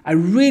 I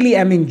really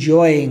am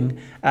enjoying,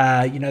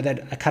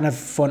 that I kind of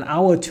for an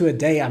hour or two a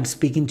day, I'm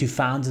speaking to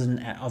founders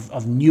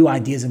of new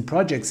ideas and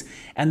projects,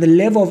 and the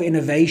level of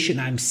innovation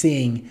I'm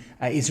seeing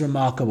is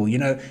remarkable.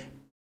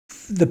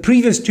 The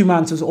previous 2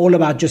 months was all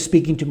about just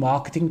speaking to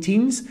marketing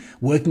teams,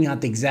 working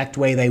out the exact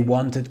way they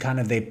wanted kind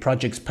of their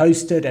projects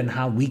posted and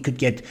how we could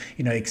get,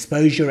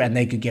 exposure and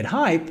they could get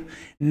hype.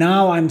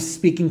 Now I'm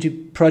speaking to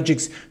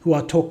projects who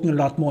are talking a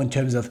lot more in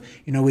terms of,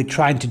 we're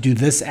trying to do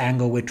this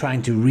angle, we're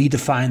trying to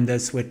redefine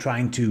this, we're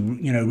trying to,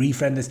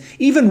 reframe this.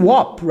 Even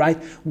WAP,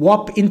 right?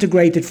 WAP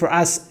integrated for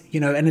us,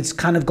 and it's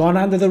kind of gone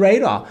under the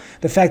radar.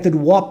 The fact that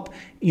WAP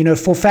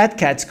for Fat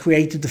Cats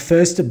created the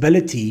first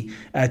ability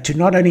to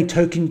not only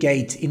token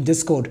gate in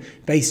Discord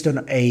based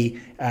on a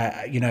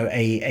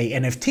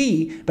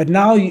NFT, but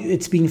now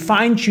it's been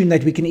fine-tuned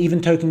that we can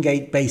even token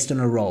gate based on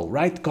a role,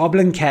 right?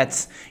 Goblin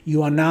Cats,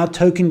 you are now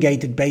token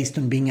gated based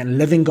on being a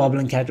living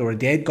Goblin Cat or a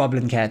dead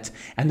Goblin Cat,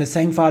 and the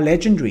same for our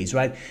legendaries,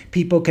 right?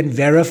 People can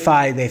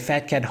verify their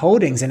Fat Cat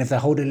holdings, and if they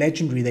hold a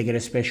legendary, they get a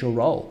special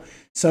role.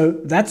 So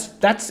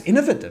that's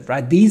innovative,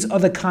 right? These are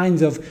the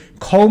kinds of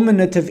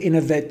culminative,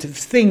 innovative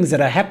things that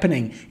are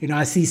happening.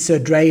 I see Sir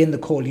Dre in the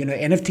call.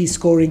 NFT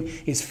scoring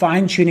is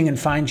fine-tuning and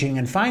fine-tuning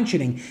and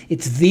fine-tuning.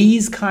 It's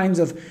these kinds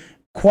of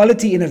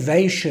quality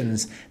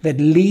innovations that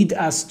lead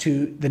us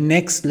to the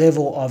next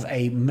level of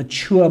a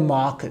mature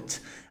market.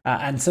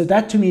 And so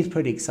that to me is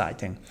pretty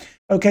exciting.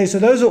 Okay, so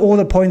those are all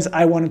the points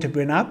I wanted to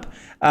bring up.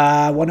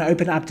 I want to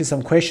open up to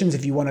some questions.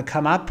 If you want to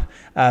come up,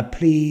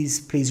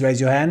 please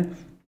raise your hand.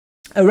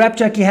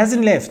 Rapjack, he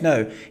hasn't left.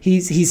 No,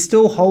 he's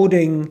still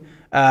holding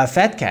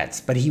Fat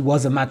Cats, but he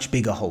was a much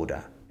bigger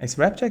holder. Is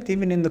Rapjack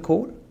even in the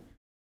call?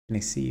 Let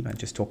me see. Am I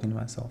just talking to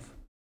myself?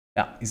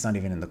 Yeah, he's not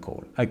even in the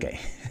call. Okay.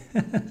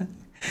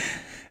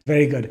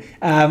 Very good.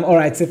 All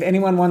right. So if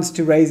anyone wants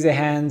to raise their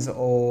hands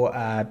or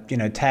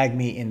tag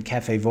me in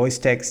Cafe Voice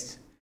Text,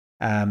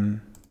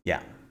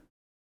 yeah.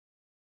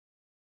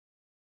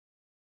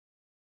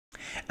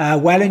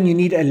 Wallen, you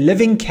need a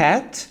living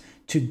cat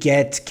to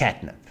get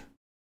catnip.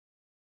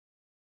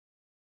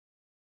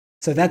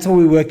 So that's what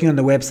we're working on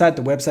the website.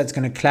 The website's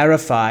going to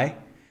clarify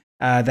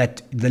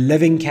that the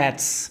living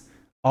cats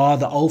are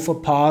the alpha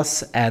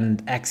pass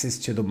and access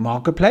to the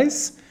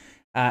marketplace.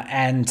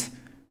 And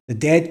the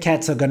dead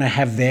cats are going to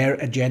have their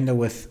agenda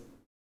with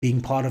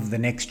being part of the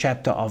next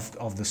chapter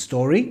of the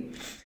story.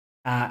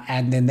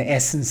 And then the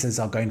essences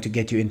are going to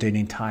get you into an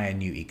entire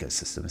new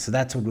ecosystem. So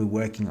that's what we're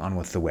working on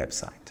with the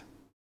website.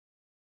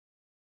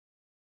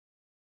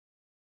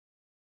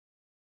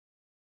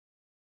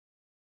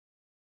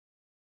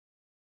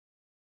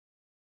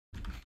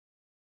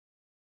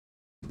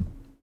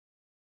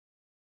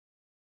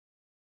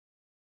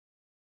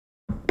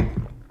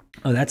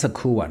 Oh, that's a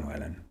cool one,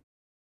 Wellen.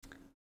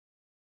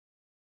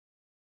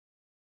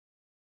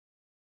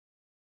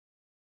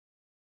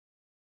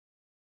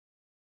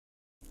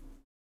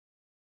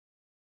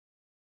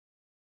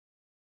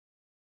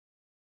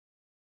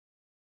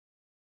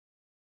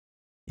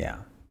 Yeah.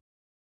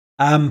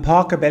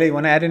 Parker, Belly, you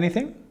want to add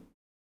anything?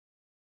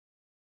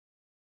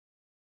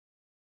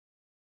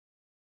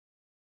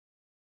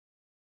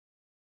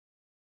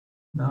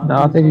 No,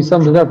 I think you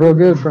summed it up real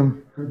good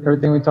from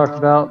everything we talked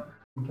about,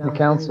 the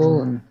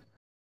council and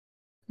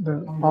the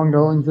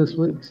ongoings this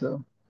week.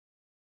 So,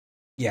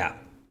 yeah.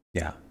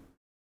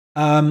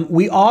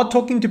 We are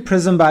talking to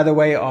Prism, by the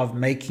way, of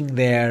making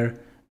their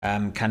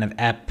kind of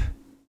app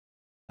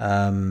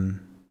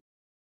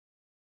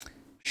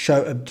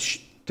show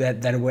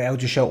that we're able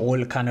to show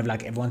all kind of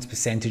like everyone's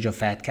percentage of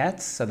Fat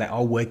Cats. So they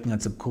are working on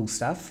some cool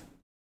stuff.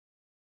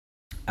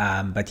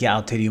 But yeah,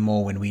 I'll tell you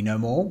more when we know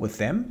more with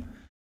them.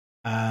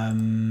 Let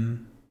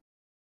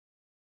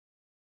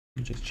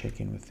me just check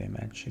in with them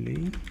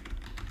actually.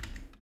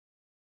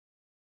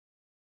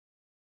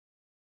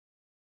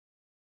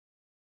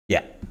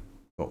 Yeah,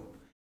 cool.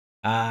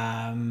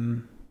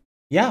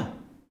 Yeah.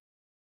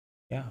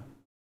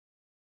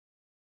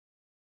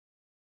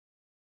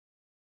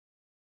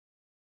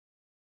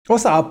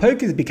 Also, our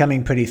poker is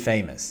becoming pretty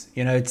famous.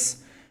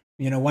 It's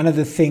one of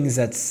the things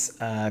that's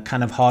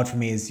kind of hard for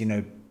me is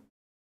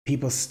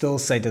people still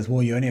say that,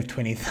 well, you only have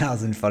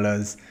 20,000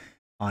 followers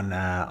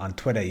on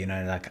Twitter.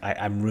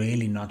 I'm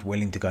really not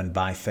willing to go and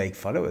buy fake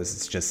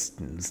followers.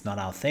 It's not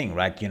our thing,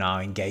 right?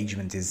 Our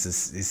engagement is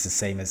the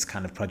same as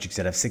kind of projects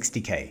that have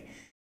 60K.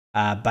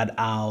 But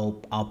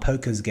our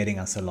poker is getting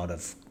us a lot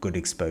of good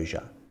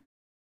exposure.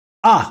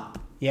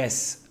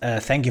 Yes.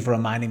 Thank you for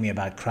reminding me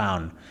about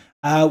Crown.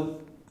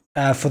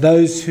 For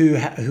those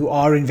who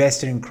are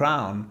invested in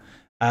Crown,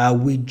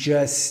 we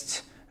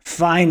just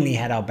finally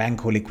had our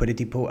Bancor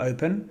liquidity pool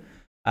open.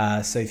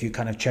 So if you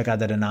kind of check out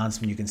that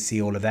announcement, you can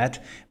see all of that.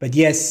 But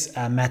yes,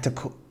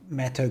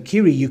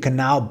 Matokiri, you can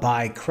now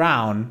buy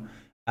Crown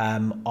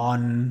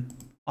on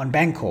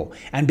Bancor.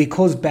 And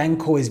because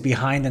Bancor is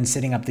behind in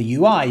setting up the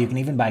UI, you can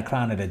even buy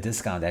Crown at a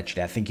discount,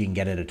 actually. I think you can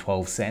get it at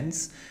 12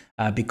 cents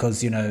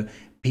because,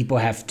 people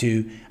have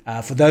to,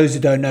 for those who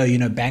don't know,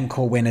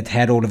 Bancor, when it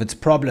had all of its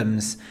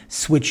problems,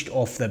 switched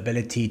off the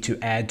ability to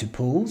add to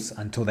pools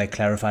until they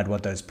clarified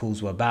what those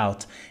pools were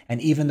about. And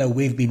even though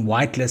we've been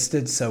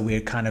whitelisted, so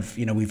we're kind of,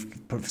 we've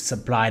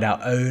supplied our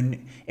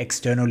own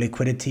external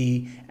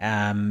liquidity,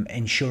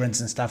 insurance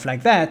and stuff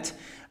like that,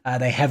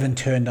 they haven't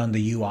turned on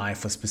the UI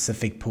for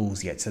specific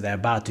pools yet. So they're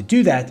about to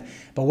do that.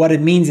 But what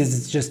it means is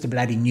it's just a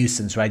bloody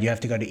nuisance, right? You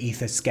have to go to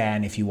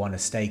Etherscan if you want to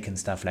stake and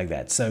stuff like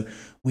that. So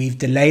we've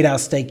delayed our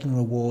staking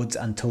rewards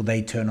until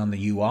they turn on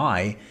the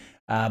UI.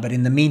 But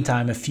in the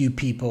meantime, a few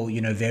people,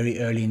 very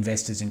early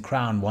investors in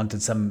Crown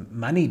wanted some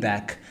money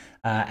back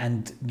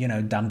and,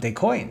 dumped their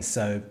coins.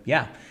 So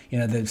yeah,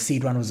 the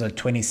seed one was at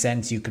 20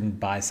 cents. You can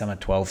buy some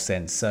at 12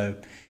 cents. So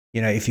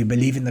if you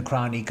believe in the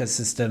Crown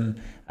ecosystem,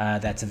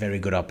 that's a very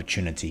good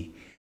opportunity.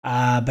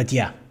 But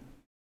yeah,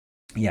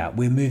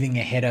 we're moving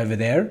ahead over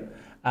there.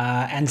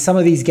 And some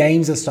of these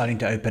games are starting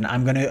to open.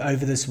 I'm going to,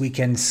 over this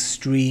weekend,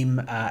 stream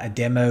a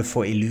demo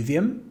for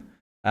Illuvium,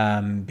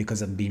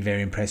 because I've been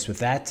very impressed with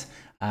that.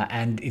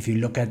 And if you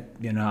look at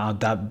our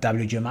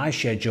WGMI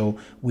schedule,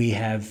 we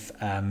have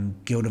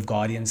Guild of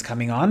Guardians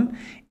coming on,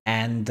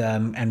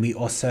 and we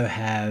also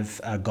have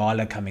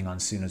Gala coming on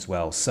soon as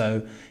well.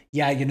 So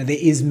yeah, there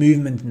is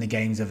movement in the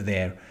games over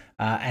there.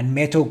 And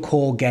Metal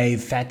Core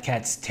gave Fat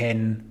Cats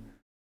 10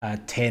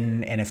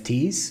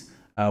 NFTs,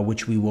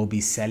 which we will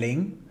be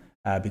selling.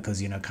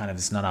 Because kind of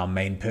it's not our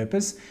main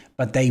purpose,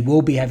 but they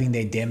will be having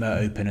their demo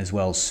open as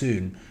well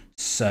soon.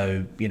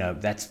 So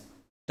that's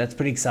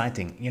pretty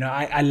exciting.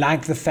 I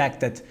like the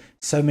fact that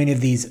so many of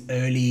these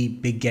early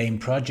big game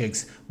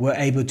projects were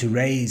able to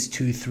raise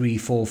 2, 3,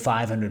 4,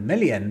 500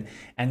 million,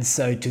 and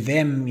so to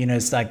them,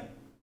 it's like,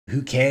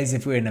 who cares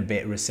if we're in a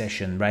bit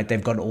recession, right?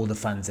 They've got all the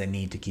funds they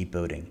need to keep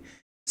building.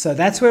 So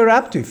that's where we're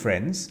up to,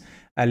 friends.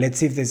 Let's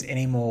see if there's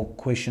any more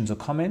questions or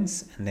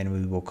comments, and then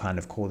we will kind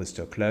of call this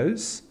to a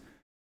close.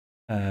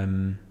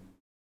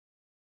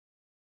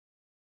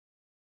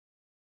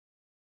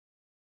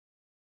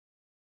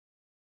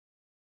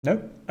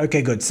 No?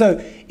 Okay, good.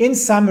 So in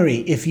summary,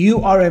 if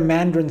you are a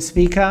Mandarin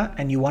speaker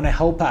and you want to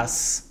help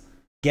us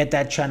get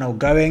that channel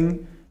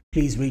going,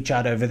 please reach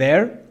out over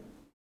there.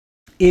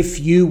 If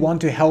you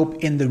want to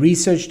help in the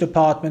research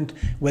department,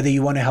 whether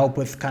you want to help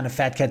with kind of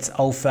Fat Cats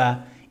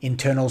Alpha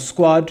internal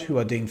squad who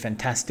are doing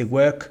fantastic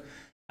work,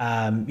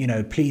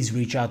 please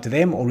reach out to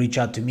them or reach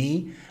out to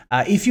me.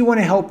 If you want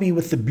to help me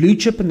with the blue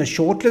chip and the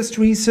shortlist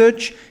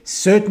research,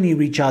 certainly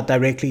reach out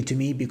directly to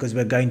me, because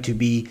we're going to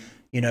be,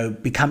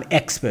 become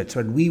experts,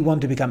 right? We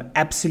want to become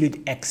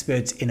absolute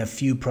experts in a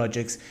few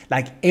projects,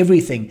 like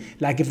everything.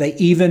 Like if they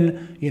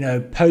even,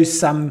 post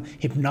some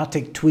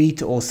hypnotic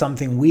tweet or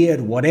something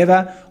weird,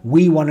 whatever,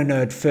 we want to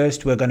know it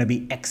first. We're going to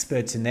be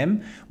experts in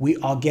them. We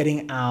are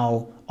getting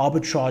our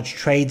arbitrage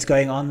trades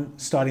going on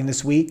starting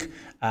this week.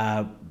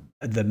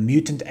 The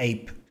mutant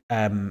ape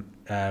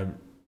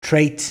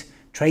trait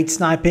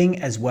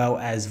sniping, as well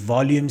as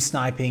volume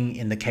sniping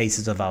in the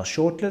cases of our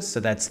shortlist. So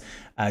that's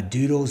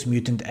Doodles,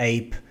 Mutant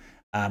Ape,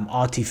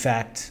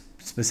 Artifact,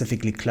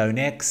 specifically Clone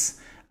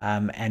X,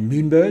 and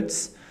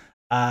Moonbirds.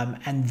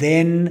 And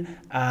then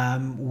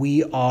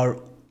we are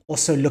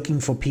also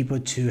looking for people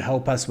to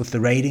help us with the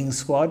raiding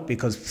squad,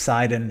 because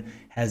Poseidon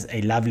has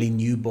a lovely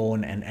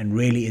newborn and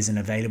really isn't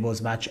available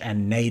as much,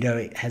 and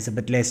NATO has a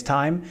bit less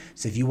time.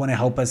 So if you want to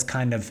help us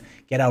kind of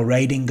get our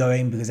raiding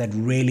going, because that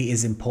really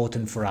is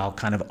important for our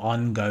kind of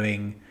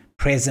ongoing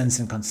presence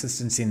and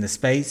consistency in the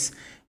space,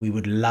 we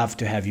would love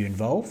to have you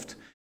involved.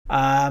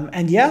 And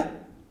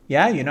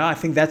I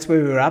think that's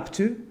where we're up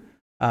to.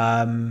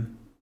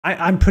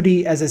 I'm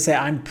pretty, as I say,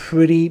 I'm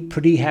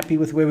pretty happy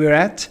with where we're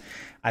at.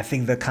 I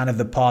think the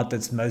part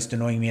that's most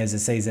annoying me, as I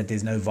say, is that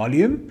there's no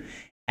volume,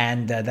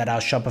 and that our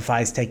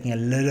Shopify is taking a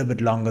little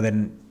bit longer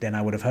than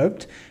I would have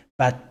hoped.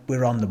 But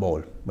we're on the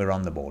ball. We're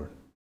on the ball.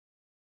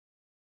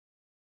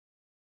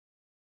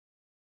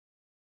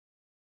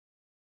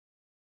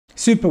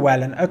 Super,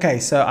 Wellen. Okay,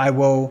 so I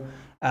will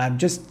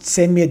just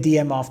send me a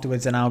DM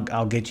afterwards, and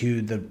I'll get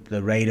you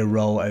the Raider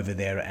role over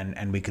there,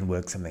 and we can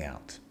work something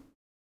out.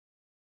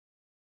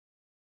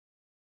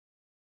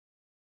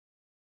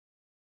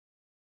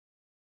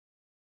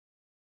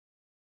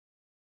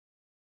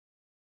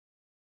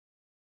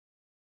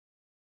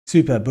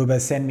 Super, Booba,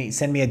 send me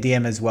a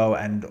DM as well,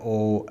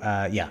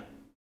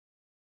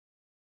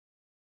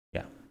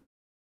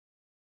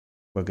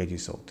 we'll get you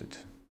sorted.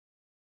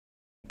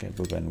 Okay,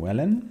 Booba and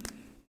Wellen.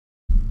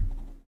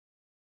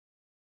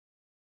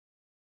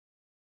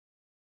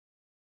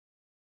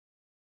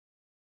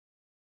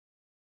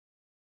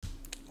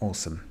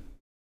 Awesome.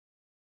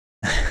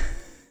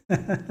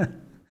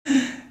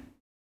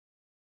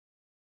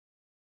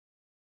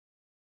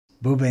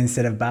 Booba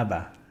instead of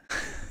Baba.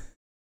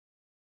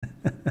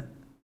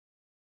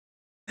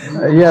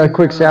 A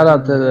quick shout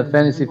out to the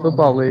Fantasy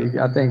Football League.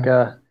 I think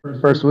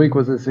first week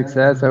was a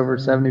success. Over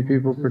 70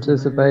 people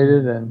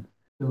participated, and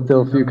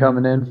still a few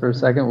coming in for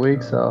second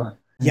week. So,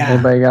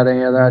 anybody got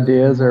any other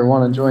ideas or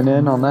want to join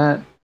in on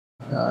that?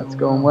 It's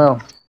going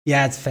well.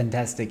 Yeah, it's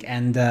fantastic,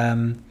 and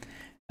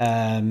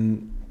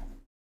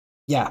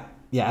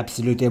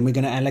absolutely. And we're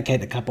going to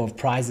allocate a couple of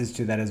prizes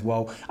to that as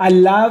well. I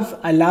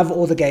love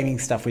all the gaming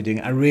stuff we're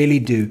doing. I really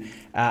do.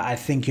 I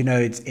think,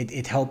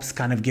 it helps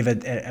kind of give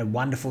it a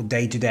wonderful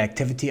day-to-day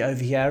activity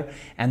over here.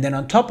 And then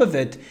on top of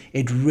it,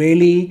 it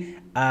really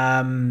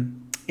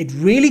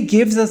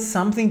gives us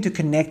something to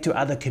connect to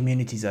other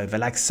communities over.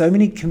 Like, so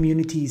many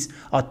communities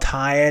are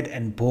tired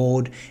and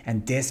bored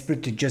and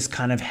desperate to just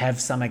kind of have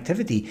some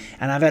activity.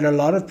 And I've had a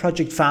lot of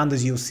project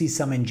founders, you'll see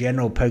some in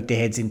general poke their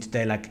heads in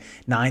today, like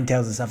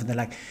Ninetales and stuff, and they're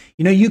like,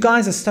 you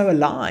guys are so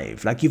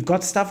alive. Like, you've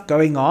got stuff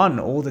going on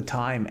all the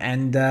time.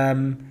 And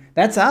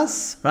that's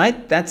us,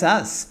 right? That's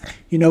us.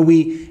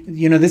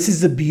 This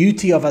is the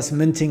beauty of us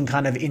minting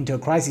kind of into a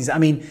crisis. I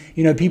mean,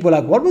 people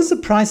are like, what was the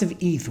price of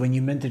ETH when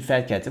you minted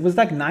Fat Cats? It was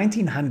like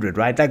 1900,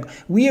 right? Like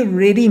we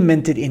already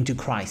minted into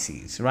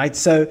crises, right?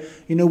 So,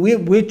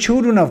 we're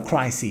children of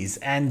crises,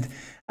 and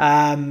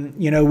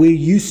we're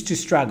used to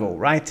struggle,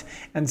 right?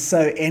 And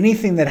so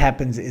anything that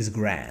happens is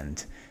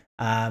grand.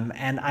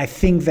 And I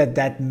think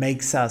that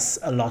makes us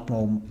a lot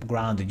more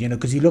grounded,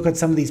 because you look at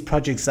some of these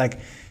projects like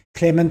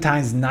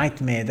Clementine's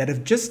Nightmare that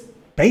have just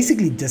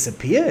basically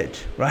disappeared,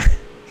 right?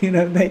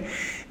 They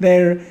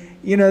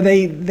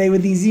were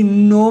these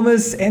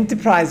enormous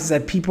enterprises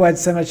that people had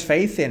so much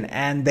faith in,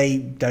 and they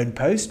don't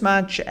post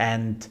much,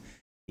 and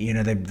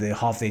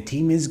half their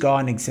team is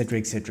gone, etc.,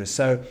 etc.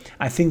 So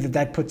I think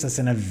that puts us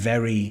in a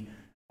very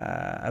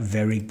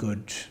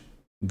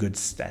good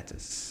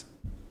status.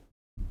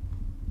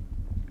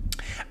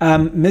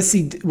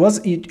 Missy,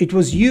 it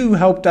was you who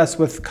helped us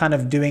with kind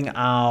of doing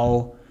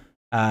our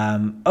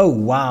oh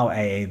wow,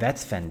 AA,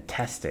 that's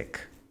fantastic.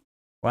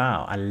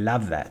 Wow, I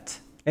love that.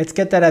 Let's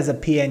get that as a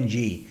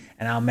PNG,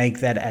 and I'll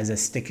make that as a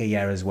sticker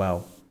here as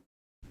well.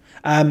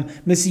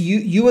 Missy,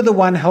 you were the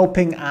one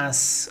helping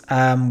us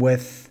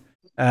with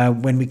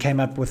when we came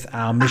up with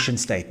our mission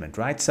statement,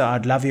 right? So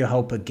I'd love your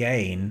help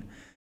again.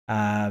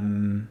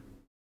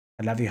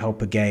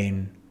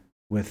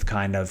 With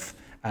kind of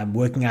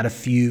working out a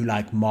few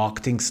like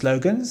marketing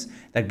slogans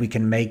that we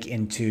can make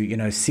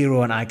into,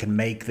 Cyril and I can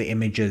make the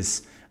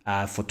images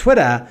for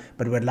Twitter,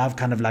 but we'd love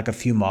kind of like a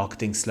few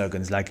marketing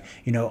slogans like,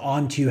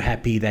 aren't you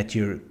happy that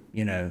you're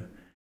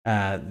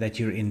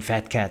in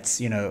Fat Cats,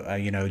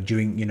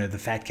 during, the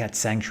Fat Cat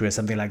Sanctuary or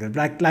something like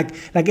that.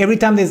 Like every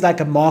time there's like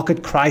a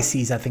market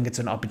crisis, I think it's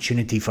an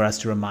opportunity for us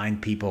to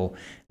remind people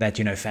that,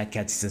 Fat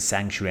Cats is a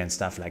sanctuary and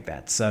stuff like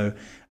that. So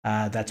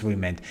that's what we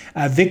meant.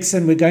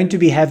 Vixen, we're going to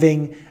be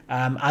having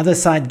Other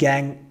Side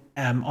Gang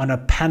on a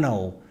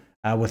panel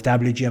with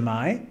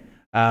WGMI.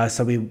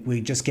 So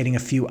we're just getting a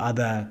few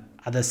other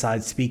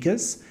side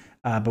speakers.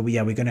 But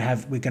we're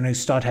going to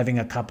start having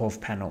a couple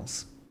of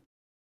panels.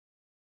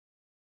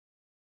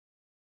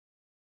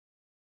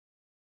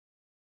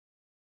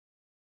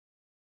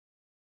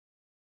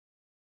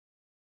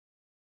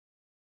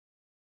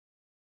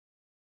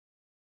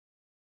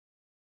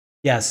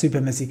 Yeah, super,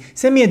 Missy.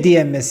 Send me a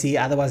DM, Missy.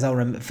 Otherwise,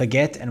 I'll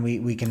forget, and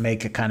we can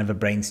make a kind of a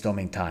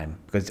brainstorming time,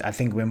 because I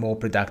think we're more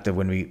productive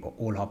when we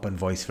all hop on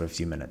voice for a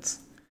few minutes.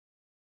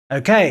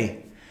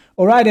 Okay.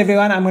 All right,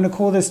 everyone. I'm going to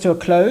call this to a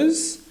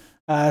close.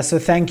 So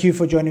thank you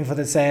for joining for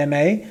this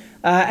AMA.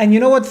 And you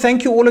know what?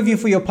 Thank you, all of you,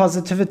 for your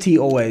positivity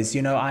always.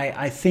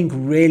 I think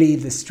really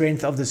the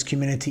strength of this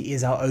community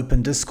is our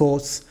open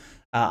discourse,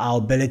 our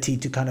ability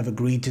to kind of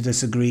agree to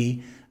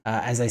disagree.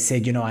 As I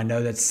said, I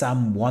know that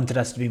some wanted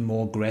us to be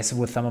more aggressive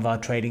with some of our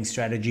trading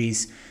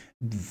strategies.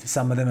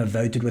 Some of them have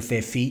voted with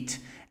their feet.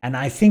 And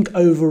I think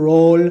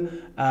overall,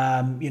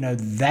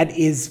 that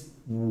is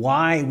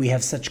why we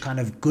have such kind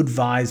of good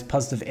vibes,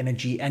 positive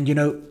energy. And,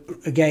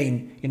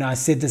 again, I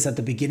said this at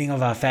the beginning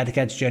of our Fat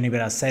Cats journey,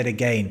 but I'll say it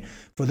again.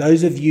 For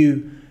those of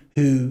you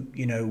who,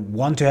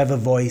 want to have a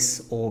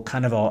voice or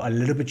kind of are a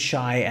little bit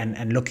shy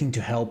and looking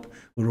to help,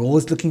 we're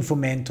always looking for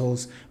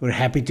mentors. We're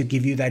happy to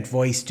give you that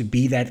voice, to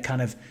be that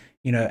kind of,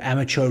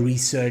 amateur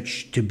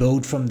research, to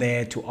build from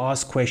there, to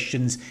ask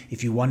questions.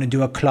 If you want to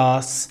do a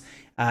class,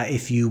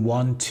 if you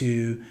want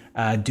to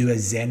do a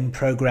Zen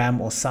program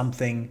or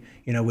something,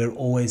 we're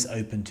always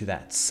open to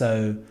that.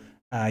 So,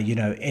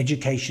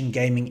 education,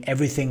 gaming,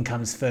 everything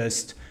comes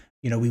first.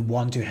 We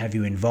want to have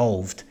you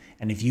involved.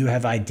 And if you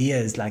have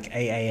ideas like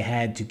AA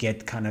had to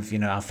get kind of,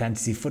 our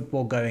fantasy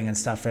football going and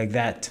stuff like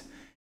that,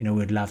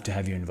 we'd love to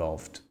have you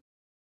involved.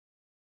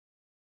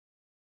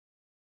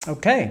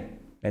 Okay,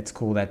 let's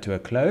call that to a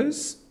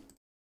close.